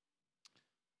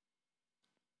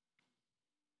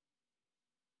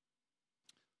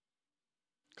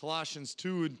 Colossians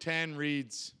 2:10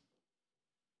 reads,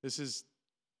 this is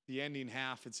the ending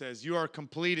half. It says, you are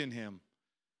complete in him.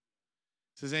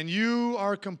 It says, and you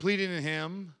are complete in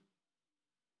him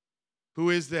who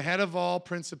is the head of all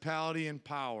principality and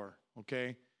power.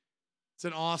 Okay? It's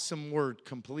an awesome word,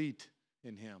 complete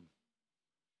in him.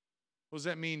 What does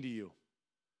that mean to you?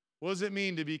 What does it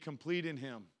mean to be complete in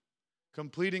him?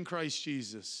 Complete in Christ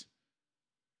Jesus.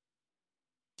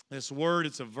 This word,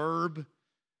 it's a verb.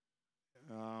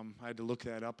 I had to look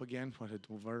that up again, what a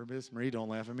verb is. Marie, don't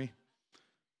laugh at me.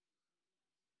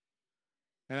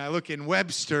 And I look in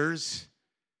Webster's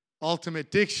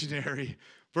Ultimate Dictionary.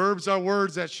 Verbs are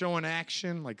words that show an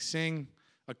action, like sing,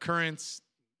 occurrence,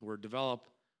 the word develop,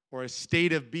 or a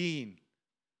state of being.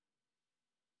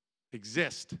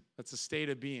 Exist. That's a state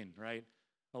of being, right?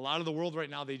 A lot of the world right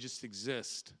now, they just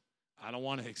exist. I don't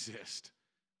want to exist.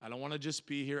 I don't want to just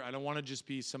be here. I don't want to just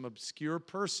be some obscure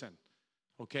person,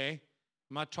 okay?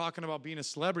 I'm not talking about being a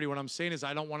celebrity. What I'm saying is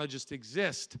I don't want to just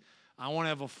exist. I want to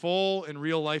have a full and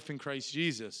real life in Christ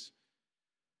Jesus.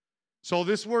 So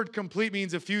this word complete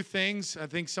means a few things. I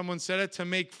think someone said it, to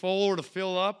make full or to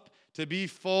fill up, to be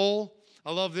full.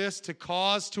 I love this, to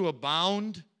cause to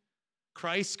abound.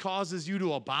 Christ causes you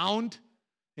to abound.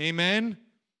 Amen.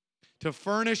 To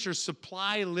furnish or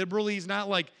supply liberally. He's not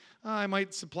like, I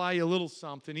might supply you a little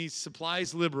something. He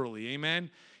supplies liberally. Amen.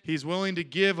 He's willing to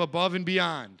give above and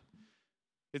beyond.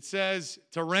 It says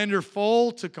to render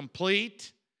full, to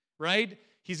complete, right?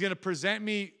 He's going to present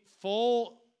me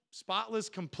full, spotless,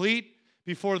 complete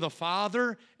before the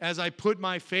Father as I put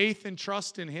my faith and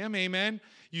trust in Him. Amen.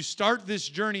 You start this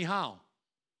journey how?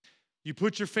 You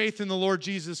put your faith in the Lord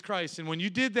Jesus Christ. And when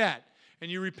you did that, and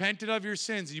you repented of your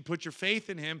sins, and you put your faith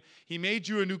in Him, He made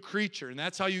you a new creature. And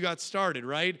that's how you got started,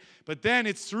 right? But then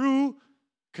it's through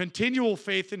continual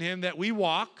faith in Him that we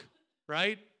walk,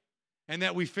 right? And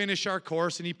that we finish our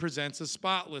course, and He presents us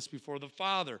spotless before the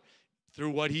Father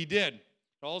through what He did.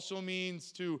 It also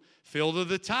means to fill to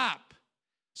the top,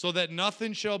 so that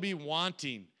nothing shall be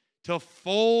wanting, to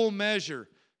full measure,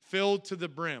 filled to the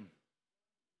brim.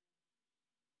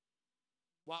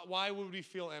 Why would we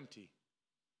feel empty?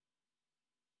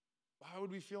 Why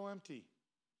would we feel empty?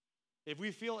 If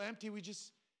we feel empty,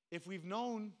 if we've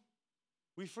known,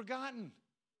 we've forgotten.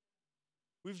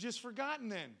 We've just forgotten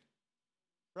then,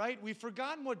 right? We've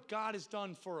forgotten what God has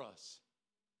done for us.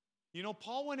 You know,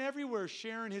 Paul went everywhere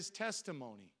sharing his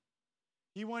testimony.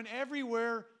 He went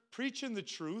everywhere preaching the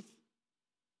truth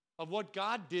of what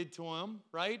God did to him,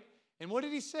 right? And what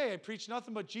did he say? I preach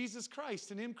nothing but Jesus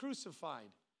Christ and Him crucified.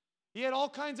 He had all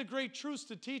kinds of great truths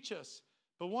to teach us.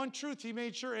 But one truth he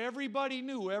made sure everybody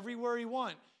knew everywhere he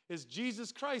went is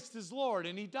Jesus Christ is Lord,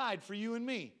 and He died for you and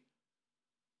me.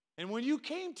 And when you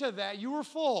came to that, you were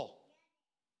full.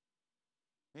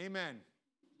 Amen.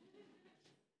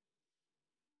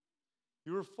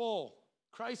 You were full.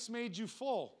 Christ made you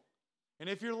full. And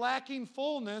if you're lacking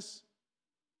fullness,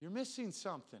 you're missing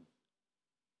something.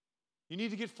 You need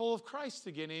to get full of Christ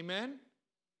again. Amen.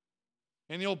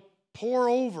 And He'll pour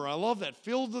over. I love that.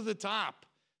 Filled to the top.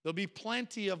 There'll be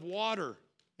plenty of water.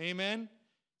 Amen.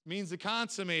 It means to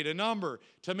consummate, a number,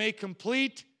 to make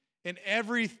complete in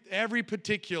every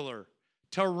particular,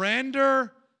 to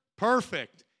render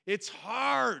perfect. It's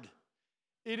hard.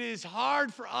 It is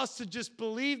hard for us to just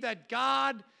believe that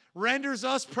God renders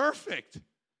us perfect.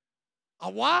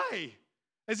 Why?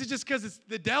 Is it just because it's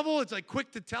the devil? It's like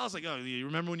quick to tell. It's like, oh, you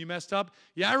remember when you messed up?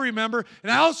 Yeah, I remember.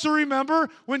 And I also remember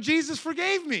when Jesus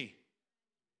forgave me.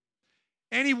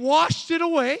 And He washed it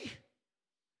away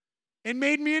and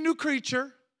made me a new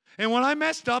creature. And when I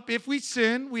messed up, if we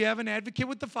sin, we have an advocate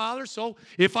with the Father. So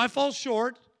if I fall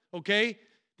short, okay,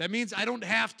 that means I don't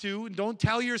have to. And don't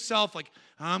tell yourself like,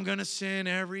 I'm going to sin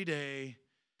every day.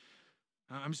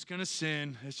 I'm just going to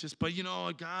sin. It's just, but you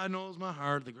know, God knows my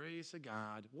heart, the grace of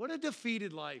God. What a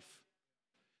defeated life.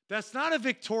 That's not a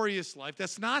victorious life.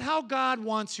 That's not how God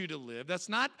wants you to live. That's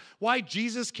not why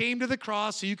Jesus came to the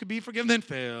cross so you could be forgiven, then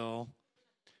fail.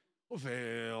 We'll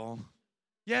fail.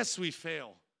 Yes, we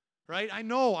fail, right? I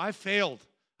know I failed.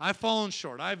 I've fallen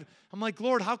short. I'm like,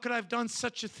 Lord, how could I have done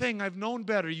such a thing? I've known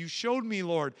better. You showed me,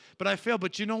 Lord, but I failed.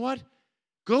 But you know what?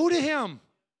 Go to Him.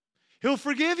 He'll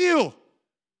forgive you.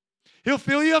 He'll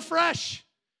fill you afresh.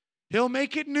 He'll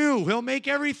make it new. He'll make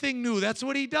everything new. That's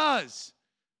what He does.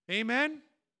 Amen?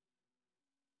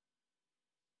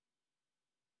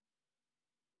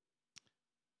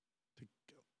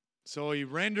 So He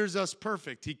renders us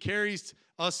perfect. He carries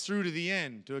us through to the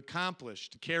end, to accomplish,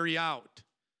 to carry out,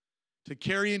 to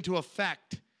carry into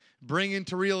effect, bring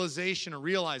into realization or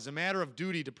realize, a matter of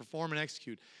duty to perform and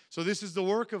execute. So this is the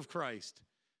work of Christ.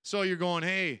 So you're going,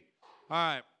 hey, all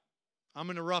right, I'm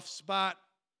in a rough spot.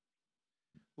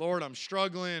 Lord, I'm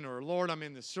struggling, or Lord, I'm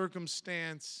in this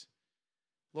circumstance.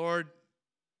 Lord,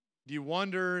 do you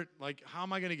wonder, like, how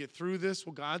am I going to get through this?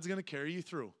 Well, God's going to carry you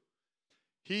through.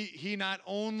 He not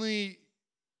only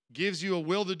gives you a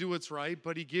will to do what's right,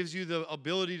 but He gives you the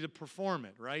ability to perform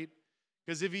it, right?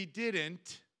 Because if He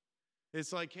didn't,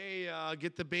 it's like, hey,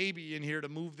 get the baby in here to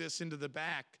move this into the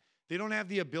back. They don't have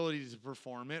the ability to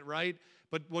perform it, right?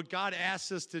 But what God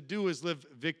asks us to do is live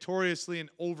victoriously and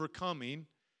overcoming.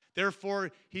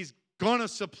 Therefore, He's going to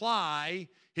supply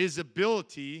His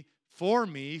ability for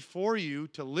me, for you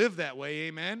to live that way.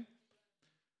 Amen?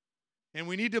 And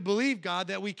we need to believe, God,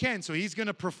 that we can. So he's going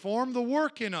to perform the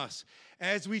work in us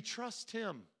as we trust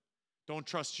him. Don't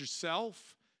trust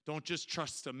yourself. Don't just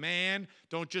trust a man.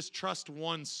 Don't just trust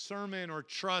one sermon or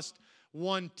trust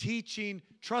one teaching.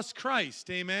 Trust Christ.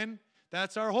 Amen?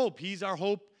 That's our hope. He's our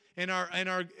hope and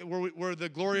where the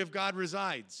glory of God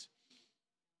resides.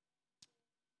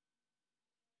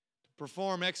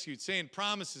 Perform, execute, saying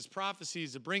promises,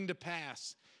 prophecies to bring to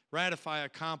pass, ratify,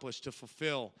 accomplish, to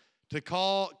fulfill, to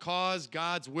cause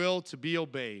God's will to be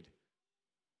obeyed.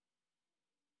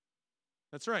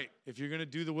 That's right. If you're going to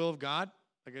do the will of God,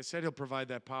 like I said, he'll provide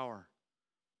that power.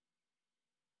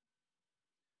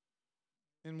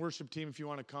 And worship team, if you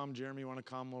want to come, Jeremy, you want to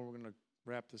come? Well, we're going to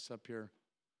wrap this up here.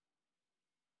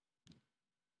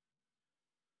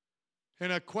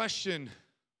 And a question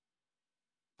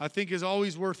I think is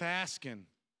always worth asking,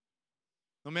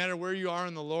 no matter where you are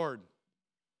in the Lord.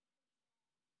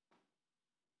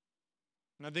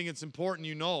 And I think it's important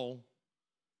you know,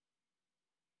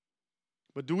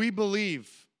 but do we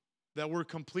believe that we're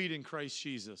complete in Christ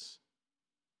Jesus?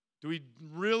 Do we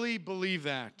really believe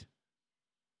that?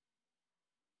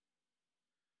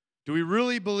 Do we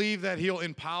really believe that he'll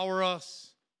empower us,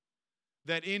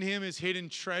 that in him is hidden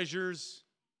treasures,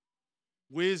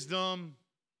 wisdom,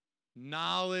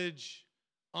 knowledge,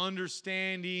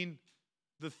 understanding,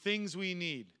 the things we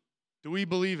need? Do we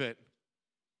believe it?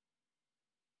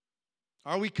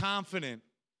 Are we confident?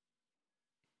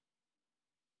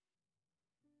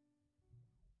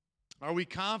 Are we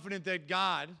confident that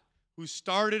God, who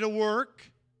started a work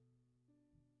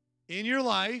in your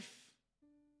life,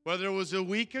 whether it was a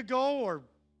week ago or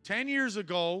 10 years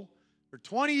ago or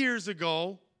 20 years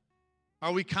ago,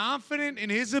 are we confident in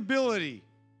his ability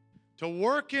to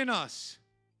work in us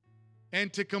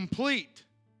and to complete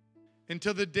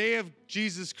until the day of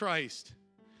Jesus Christ,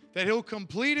 that he'll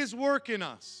complete his work in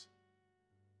us?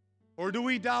 Or do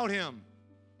we doubt him?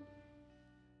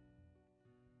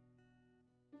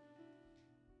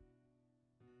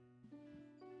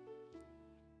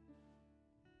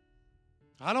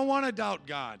 I don't want to doubt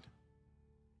God.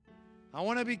 I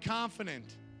want to be confident.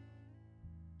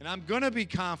 And I'm going to be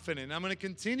confident. I'm going to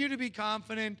continue to be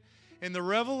confident in the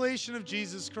revelation of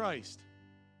Jesus Christ.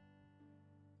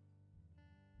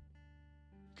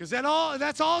 Because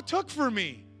that's all it took for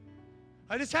me.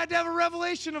 I just had to have a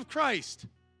revelation of Christ.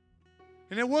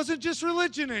 And it wasn't just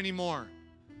religion anymore.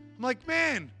 I'm like,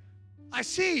 man, I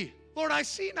see. Lord, I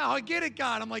see now. I get it,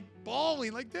 God. I'm like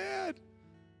bawling, like, Dad,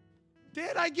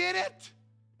 I get it.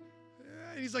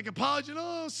 And he's like apologizing.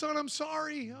 Oh, son, I'm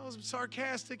sorry. I was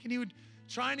sarcastic. And he would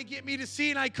trying to get me to see,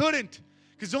 and I couldn't.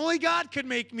 Because only God could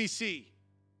make me see.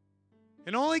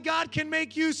 And only God can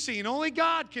make you see. And only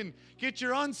God can get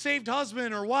your unsaved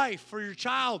husband or wife or your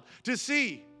child to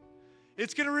see.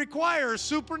 It's going to require a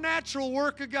supernatural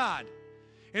work of God.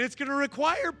 And it's going to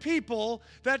require people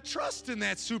that trust in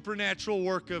that supernatural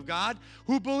work of God,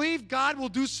 who believe God will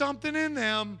do something in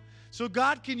them so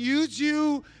God can use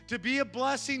you to be a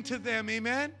blessing to them.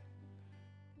 Amen?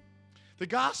 The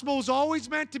gospel was always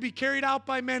meant to be carried out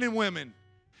by men and women.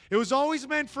 It was always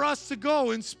meant for us to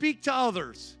go and speak to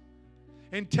others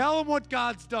and tell them what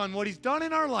God's done, what he's done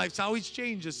in our lives, how he's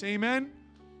changed us. Amen?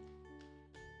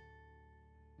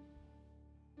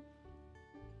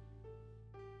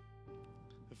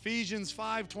 Ephesians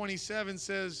 5:27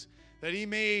 says that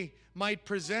he might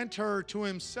present her to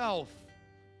himself.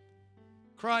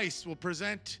 Christ will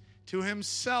present to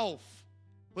himself,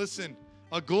 listen,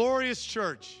 a glorious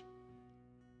church.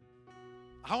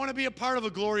 I want to be a part of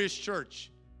a glorious church.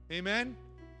 Amen?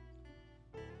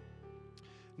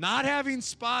 Not having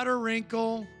spot or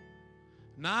wrinkle,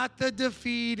 not the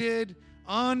defeated,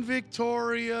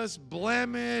 unvictorious,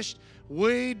 blemished,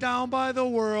 weighed down by the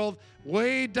world,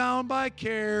 weighed down by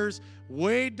cares,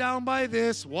 weighed down by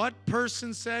this. What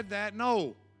person said that?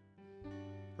 No.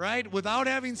 Right? Without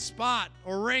having spot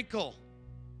or wrinkle.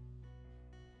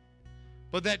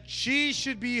 But that she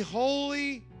should be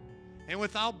holy and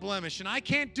without blemish. And I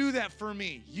can't do that for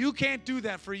me. You can't do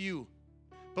that for you.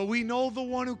 But we know the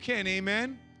one who can.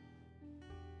 Amen?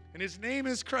 And his name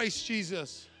is Christ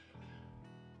Jesus.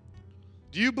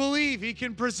 Do you believe he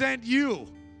can present you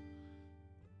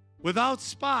without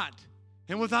spot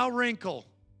and without wrinkle,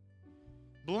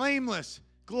 blameless,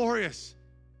 glorious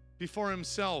before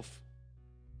himself?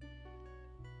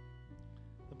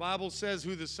 The Bible says,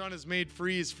 who the Son has made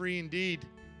free is free indeed.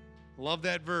 Love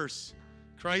that verse.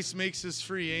 Christ makes us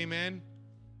free. Amen.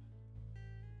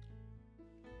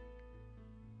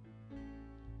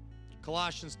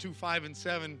 Colossians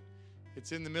 2:5-7.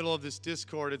 It's in the middle of this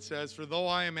discord. It says, for though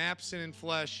I am absent in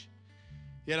flesh,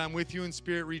 yet I'm with you in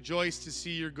spirit. Rejoice to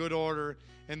see your good order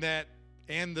and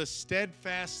the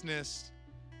steadfastness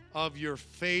of your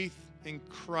faith in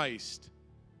Christ.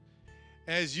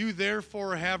 As you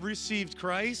therefore have received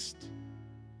Christ,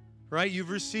 right? You've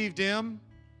received him.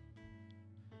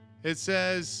 It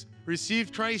says,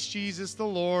 received Christ Jesus the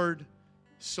Lord,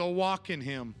 so walk in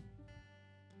him.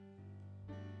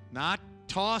 Not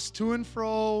tossed to and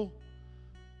fro,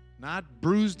 not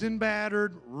bruised and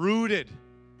battered, rooted.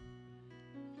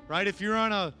 Right? If you're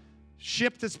on a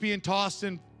ship that's being tossed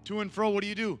to and fro, what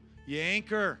do? You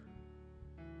anchor.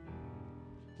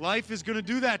 Life is going to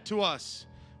do that to us.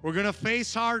 We're going to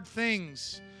face hard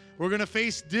things. We're going to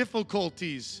face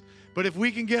difficulties. But if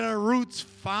we can get our roots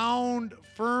found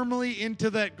firmly into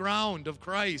that ground of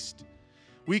Christ,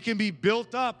 we can be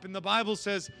built up, and the Bible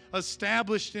says,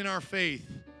 established in our faith.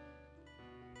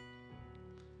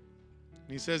 And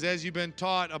he says, as you've been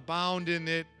taught, abound in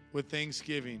it with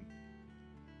thanksgiving.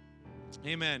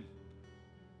 Amen.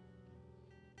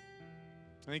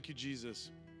 Thank you, Jesus.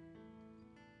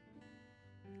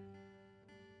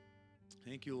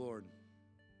 Thank you, Lord.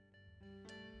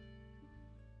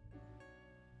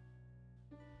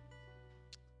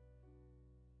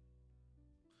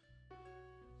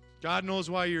 God knows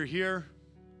why you're here.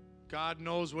 God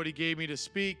knows what he gave me to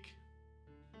speak.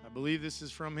 I believe this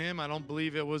is from him. I don't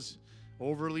believe it was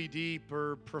overly deep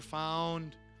or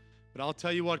profound. But I'll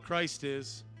tell you what Christ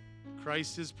is.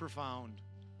 Christ is profound.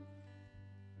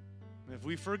 And if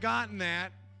we've forgotten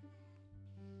that,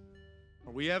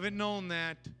 or we haven't known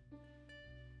that,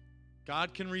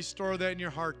 God can restore that in your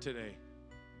heart today.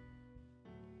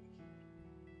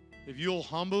 If you'll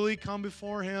humbly come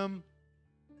before him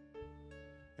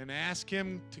and ask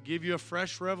him to give you a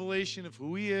fresh revelation of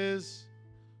who he is,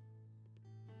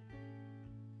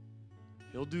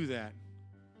 he'll do that.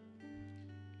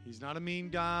 He's not a mean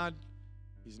God.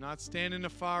 He's not standing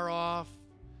afar off.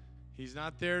 He's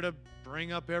not there to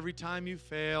bring up every time you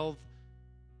failed.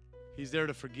 He's there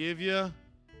to forgive you.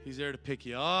 He's there to pick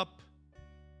you up.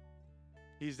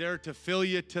 He's there to fill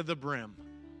you to the brim.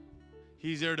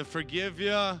 He's there to forgive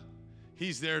you.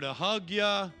 He's there to hug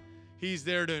you. He's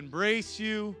there to embrace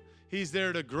you. He's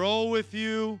there to grow with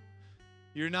you.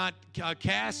 You're not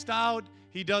cast out.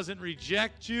 He doesn't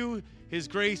reject you. His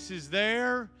grace is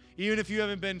there. Even if you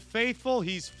haven't been faithful,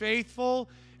 he's faithful.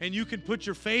 And you can put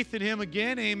your faith in him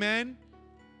again. Amen.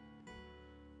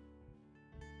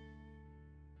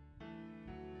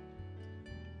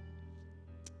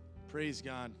 Praise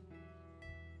God.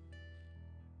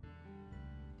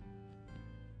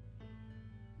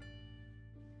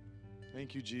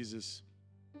 Thank you, Jesus.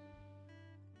 Go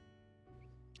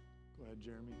ahead,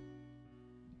 Jeremy.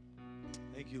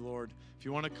 Thank you, Lord. If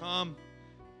you want to come,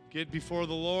 get before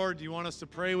the Lord. You want us to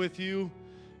pray with you?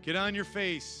 Get on your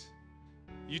face.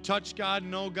 You touch God,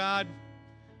 know God,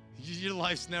 your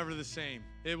life's never the same.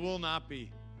 It will not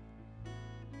be.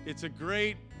 It's a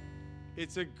great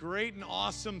and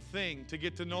awesome thing to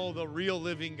get to know the real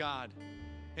living God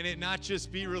and it not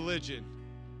just be religion.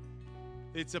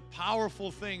 It's a powerful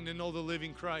thing to know the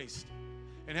living Christ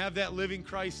and have that living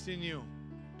Christ in you.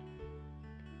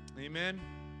 Amen.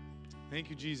 Thank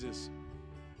you, Jesus.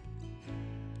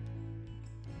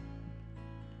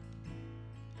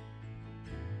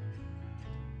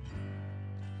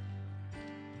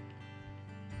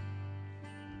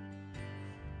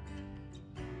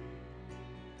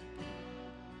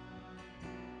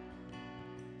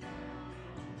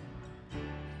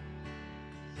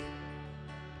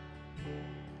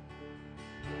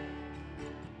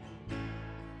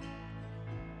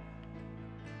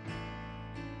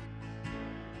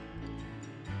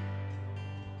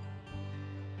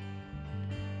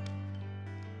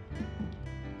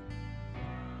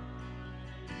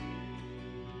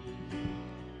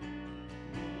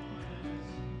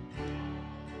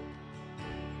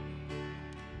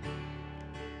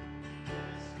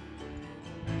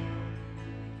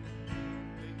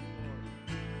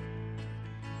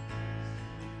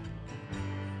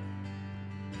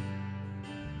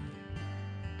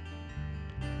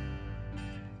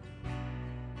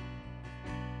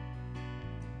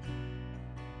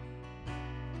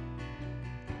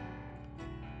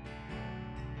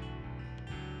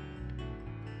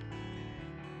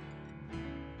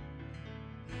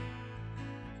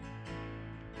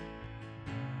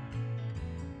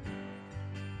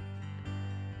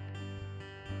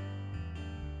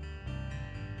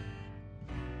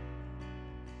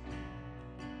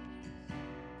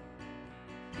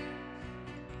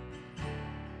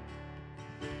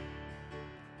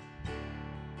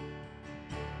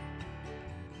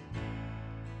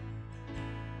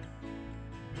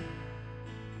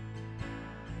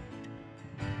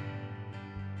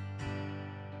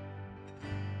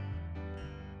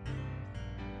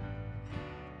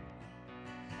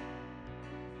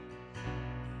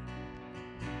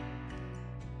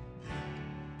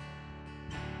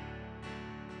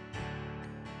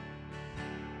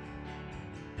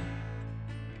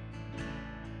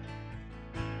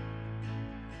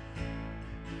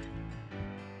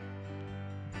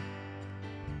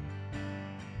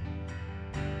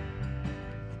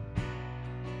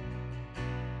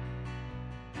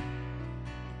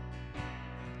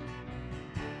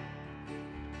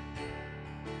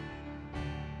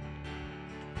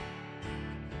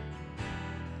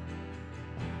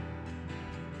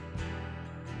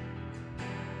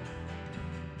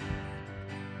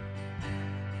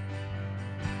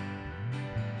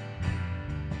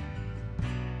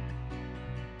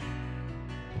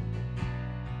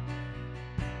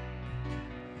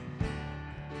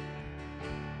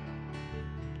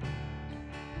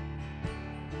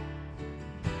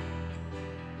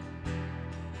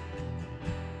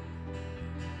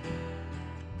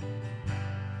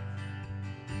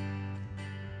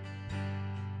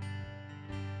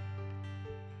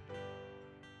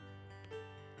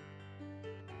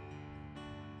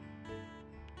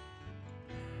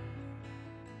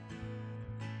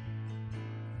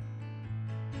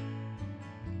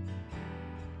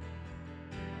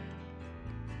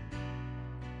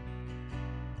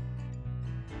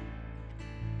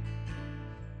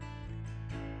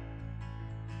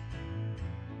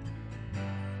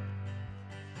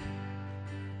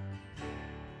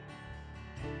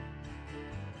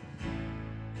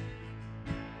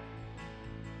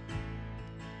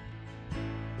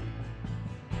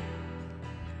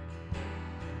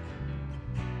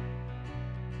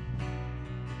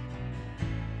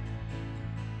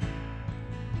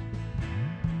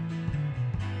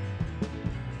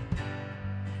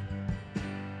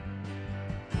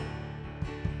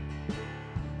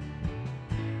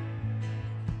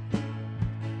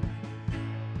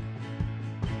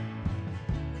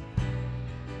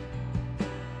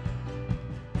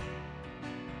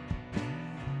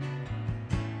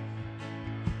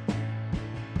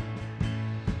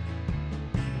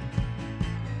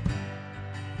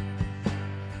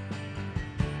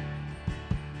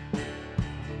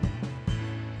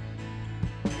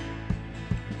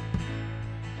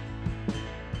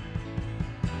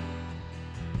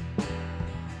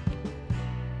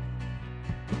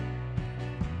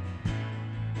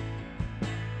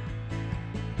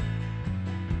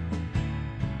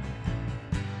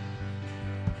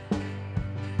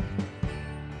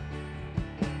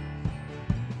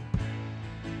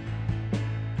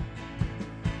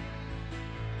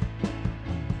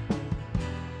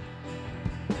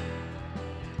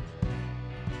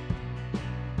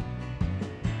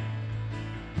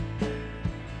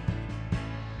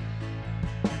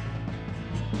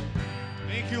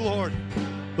 Thank you, Lord.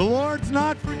 The Lord's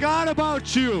not forgot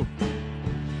about you.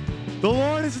 The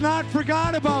Lord has not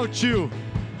forgot about you.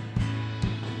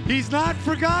 He's not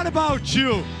forgot about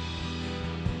you.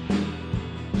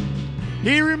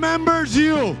 He remembers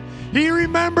you. He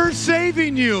remembers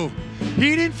saving you.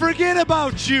 He didn't forget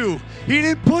about you. He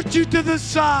didn't put you to the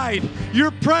side. You're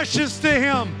precious to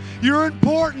Him. You're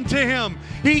important to Him.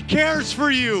 He cares for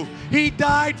you. He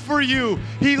died for you.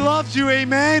 He loves you.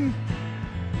 Amen.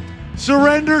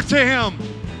 Surrender to Him.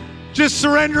 Just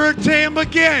surrender it to Him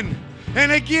again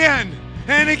and again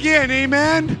and again.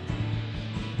 Amen.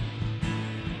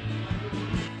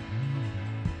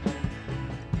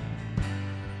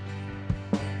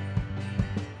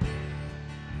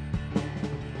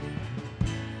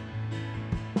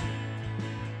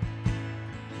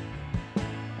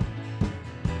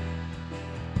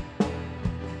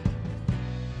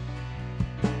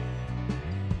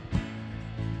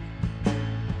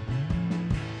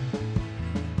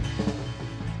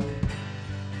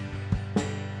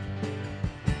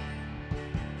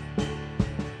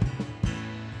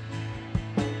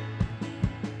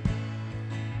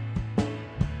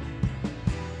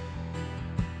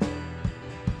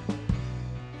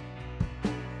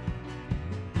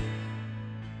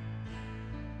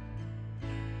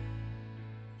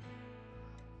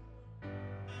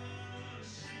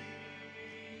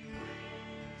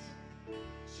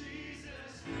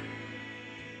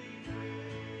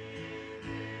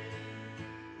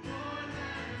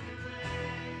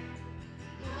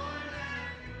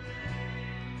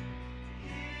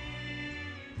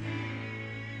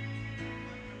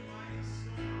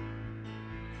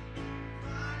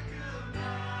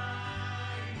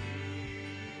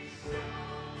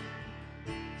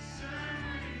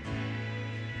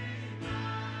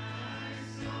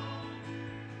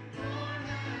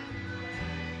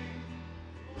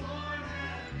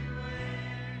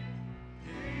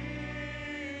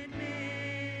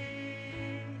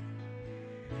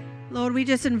 Lord, we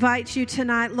just invite you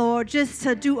tonight, Lord, just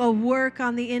to do a work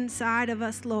on the inside of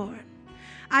us, Lord.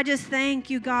 I just thank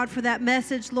you, God, for that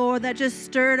message, Lord, that just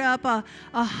stirred up a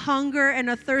hunger and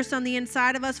a thirst on the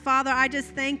inside of us. Father, I just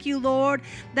thank you, Lord,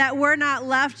 that we're not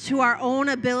left to our own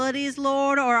abilities,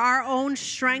 Lord, or our own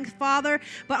strength, Father,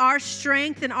 but our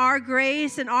strength and our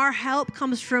grace and our help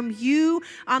comes from you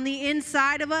on the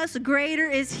inside of us. Greater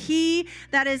is He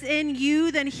that is in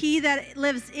you than he that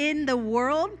lives in the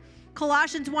world.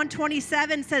 Colossians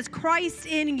 1:27 says, Christ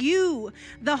in you,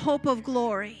 the hope of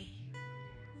glory.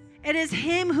 It is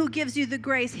Him who gives you the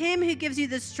grace, Him who gives you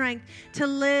the strength to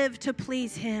live to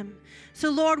please Him. So,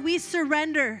 Lord, we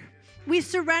surrender. We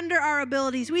surrender our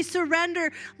abilities. We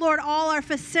surrender, Lord, all our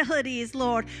facilities,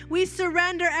 Lord. We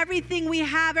surrender everything we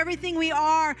have, everything we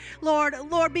are, Lord,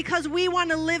 because we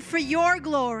want to live for your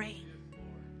glory.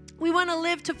 We want to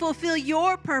live to fulfill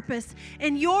your purpose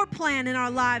and your plan in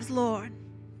our lives, Lord.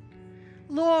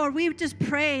 Lord, we just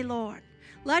pray, Lord,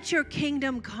 let your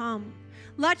kingdom come.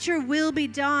 Let your will be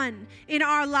done in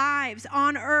our lives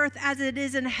on earth as it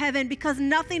is in heaven, because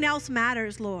nothing else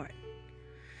matters, Lord.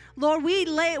 Lord,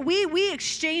 we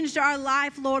exchanged our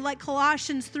life, Lord, like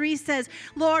Colossians 3 says.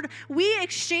 Lord, we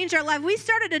exchanged our life. We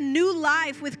started a new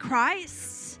life with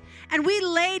Christ. And we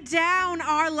laid down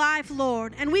our life,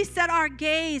 Lord. And we set our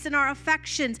gaze and our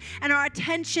affections and our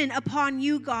attention upon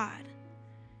you, God.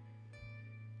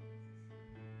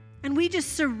 And we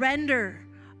just surrender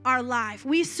our life.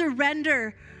 We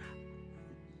surrender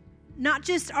not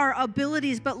just our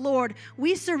abilities, but Lord,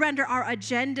 we surrender our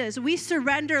agendas. We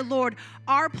surrender, Lord,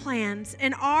 our plans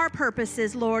and our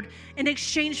purposes, Lord, in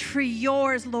exchange for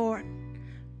yours, Lord,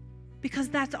 because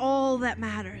that's all that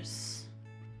matters.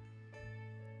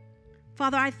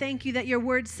 Father, I thank you that your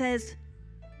word says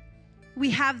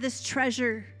we have this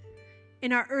treasure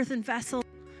in our earthen vessel,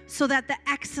 so that the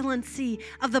excellency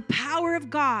of the power of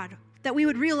God, that we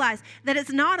would realize that it's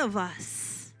not of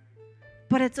us,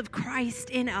 but it's of Christ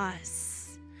in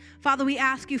us. Father, we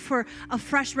ask you for a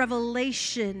fresh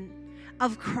revelation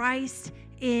of Christ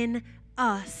in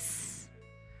us,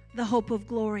 the hope of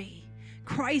glory.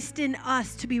 Christ in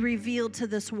us to be revealed to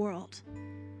this world.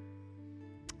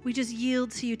 We just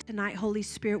yield to you tonight, Holy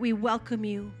Spirit. We welcome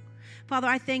you. Father,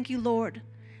 I thank you, Lord,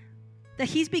 that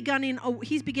he's beginning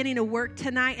a work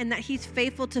tonight, and that he's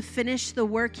faithful to finish the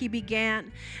work he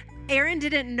began. Aaron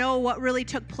didn't know what really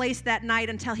took place that night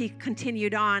until he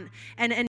continued on. And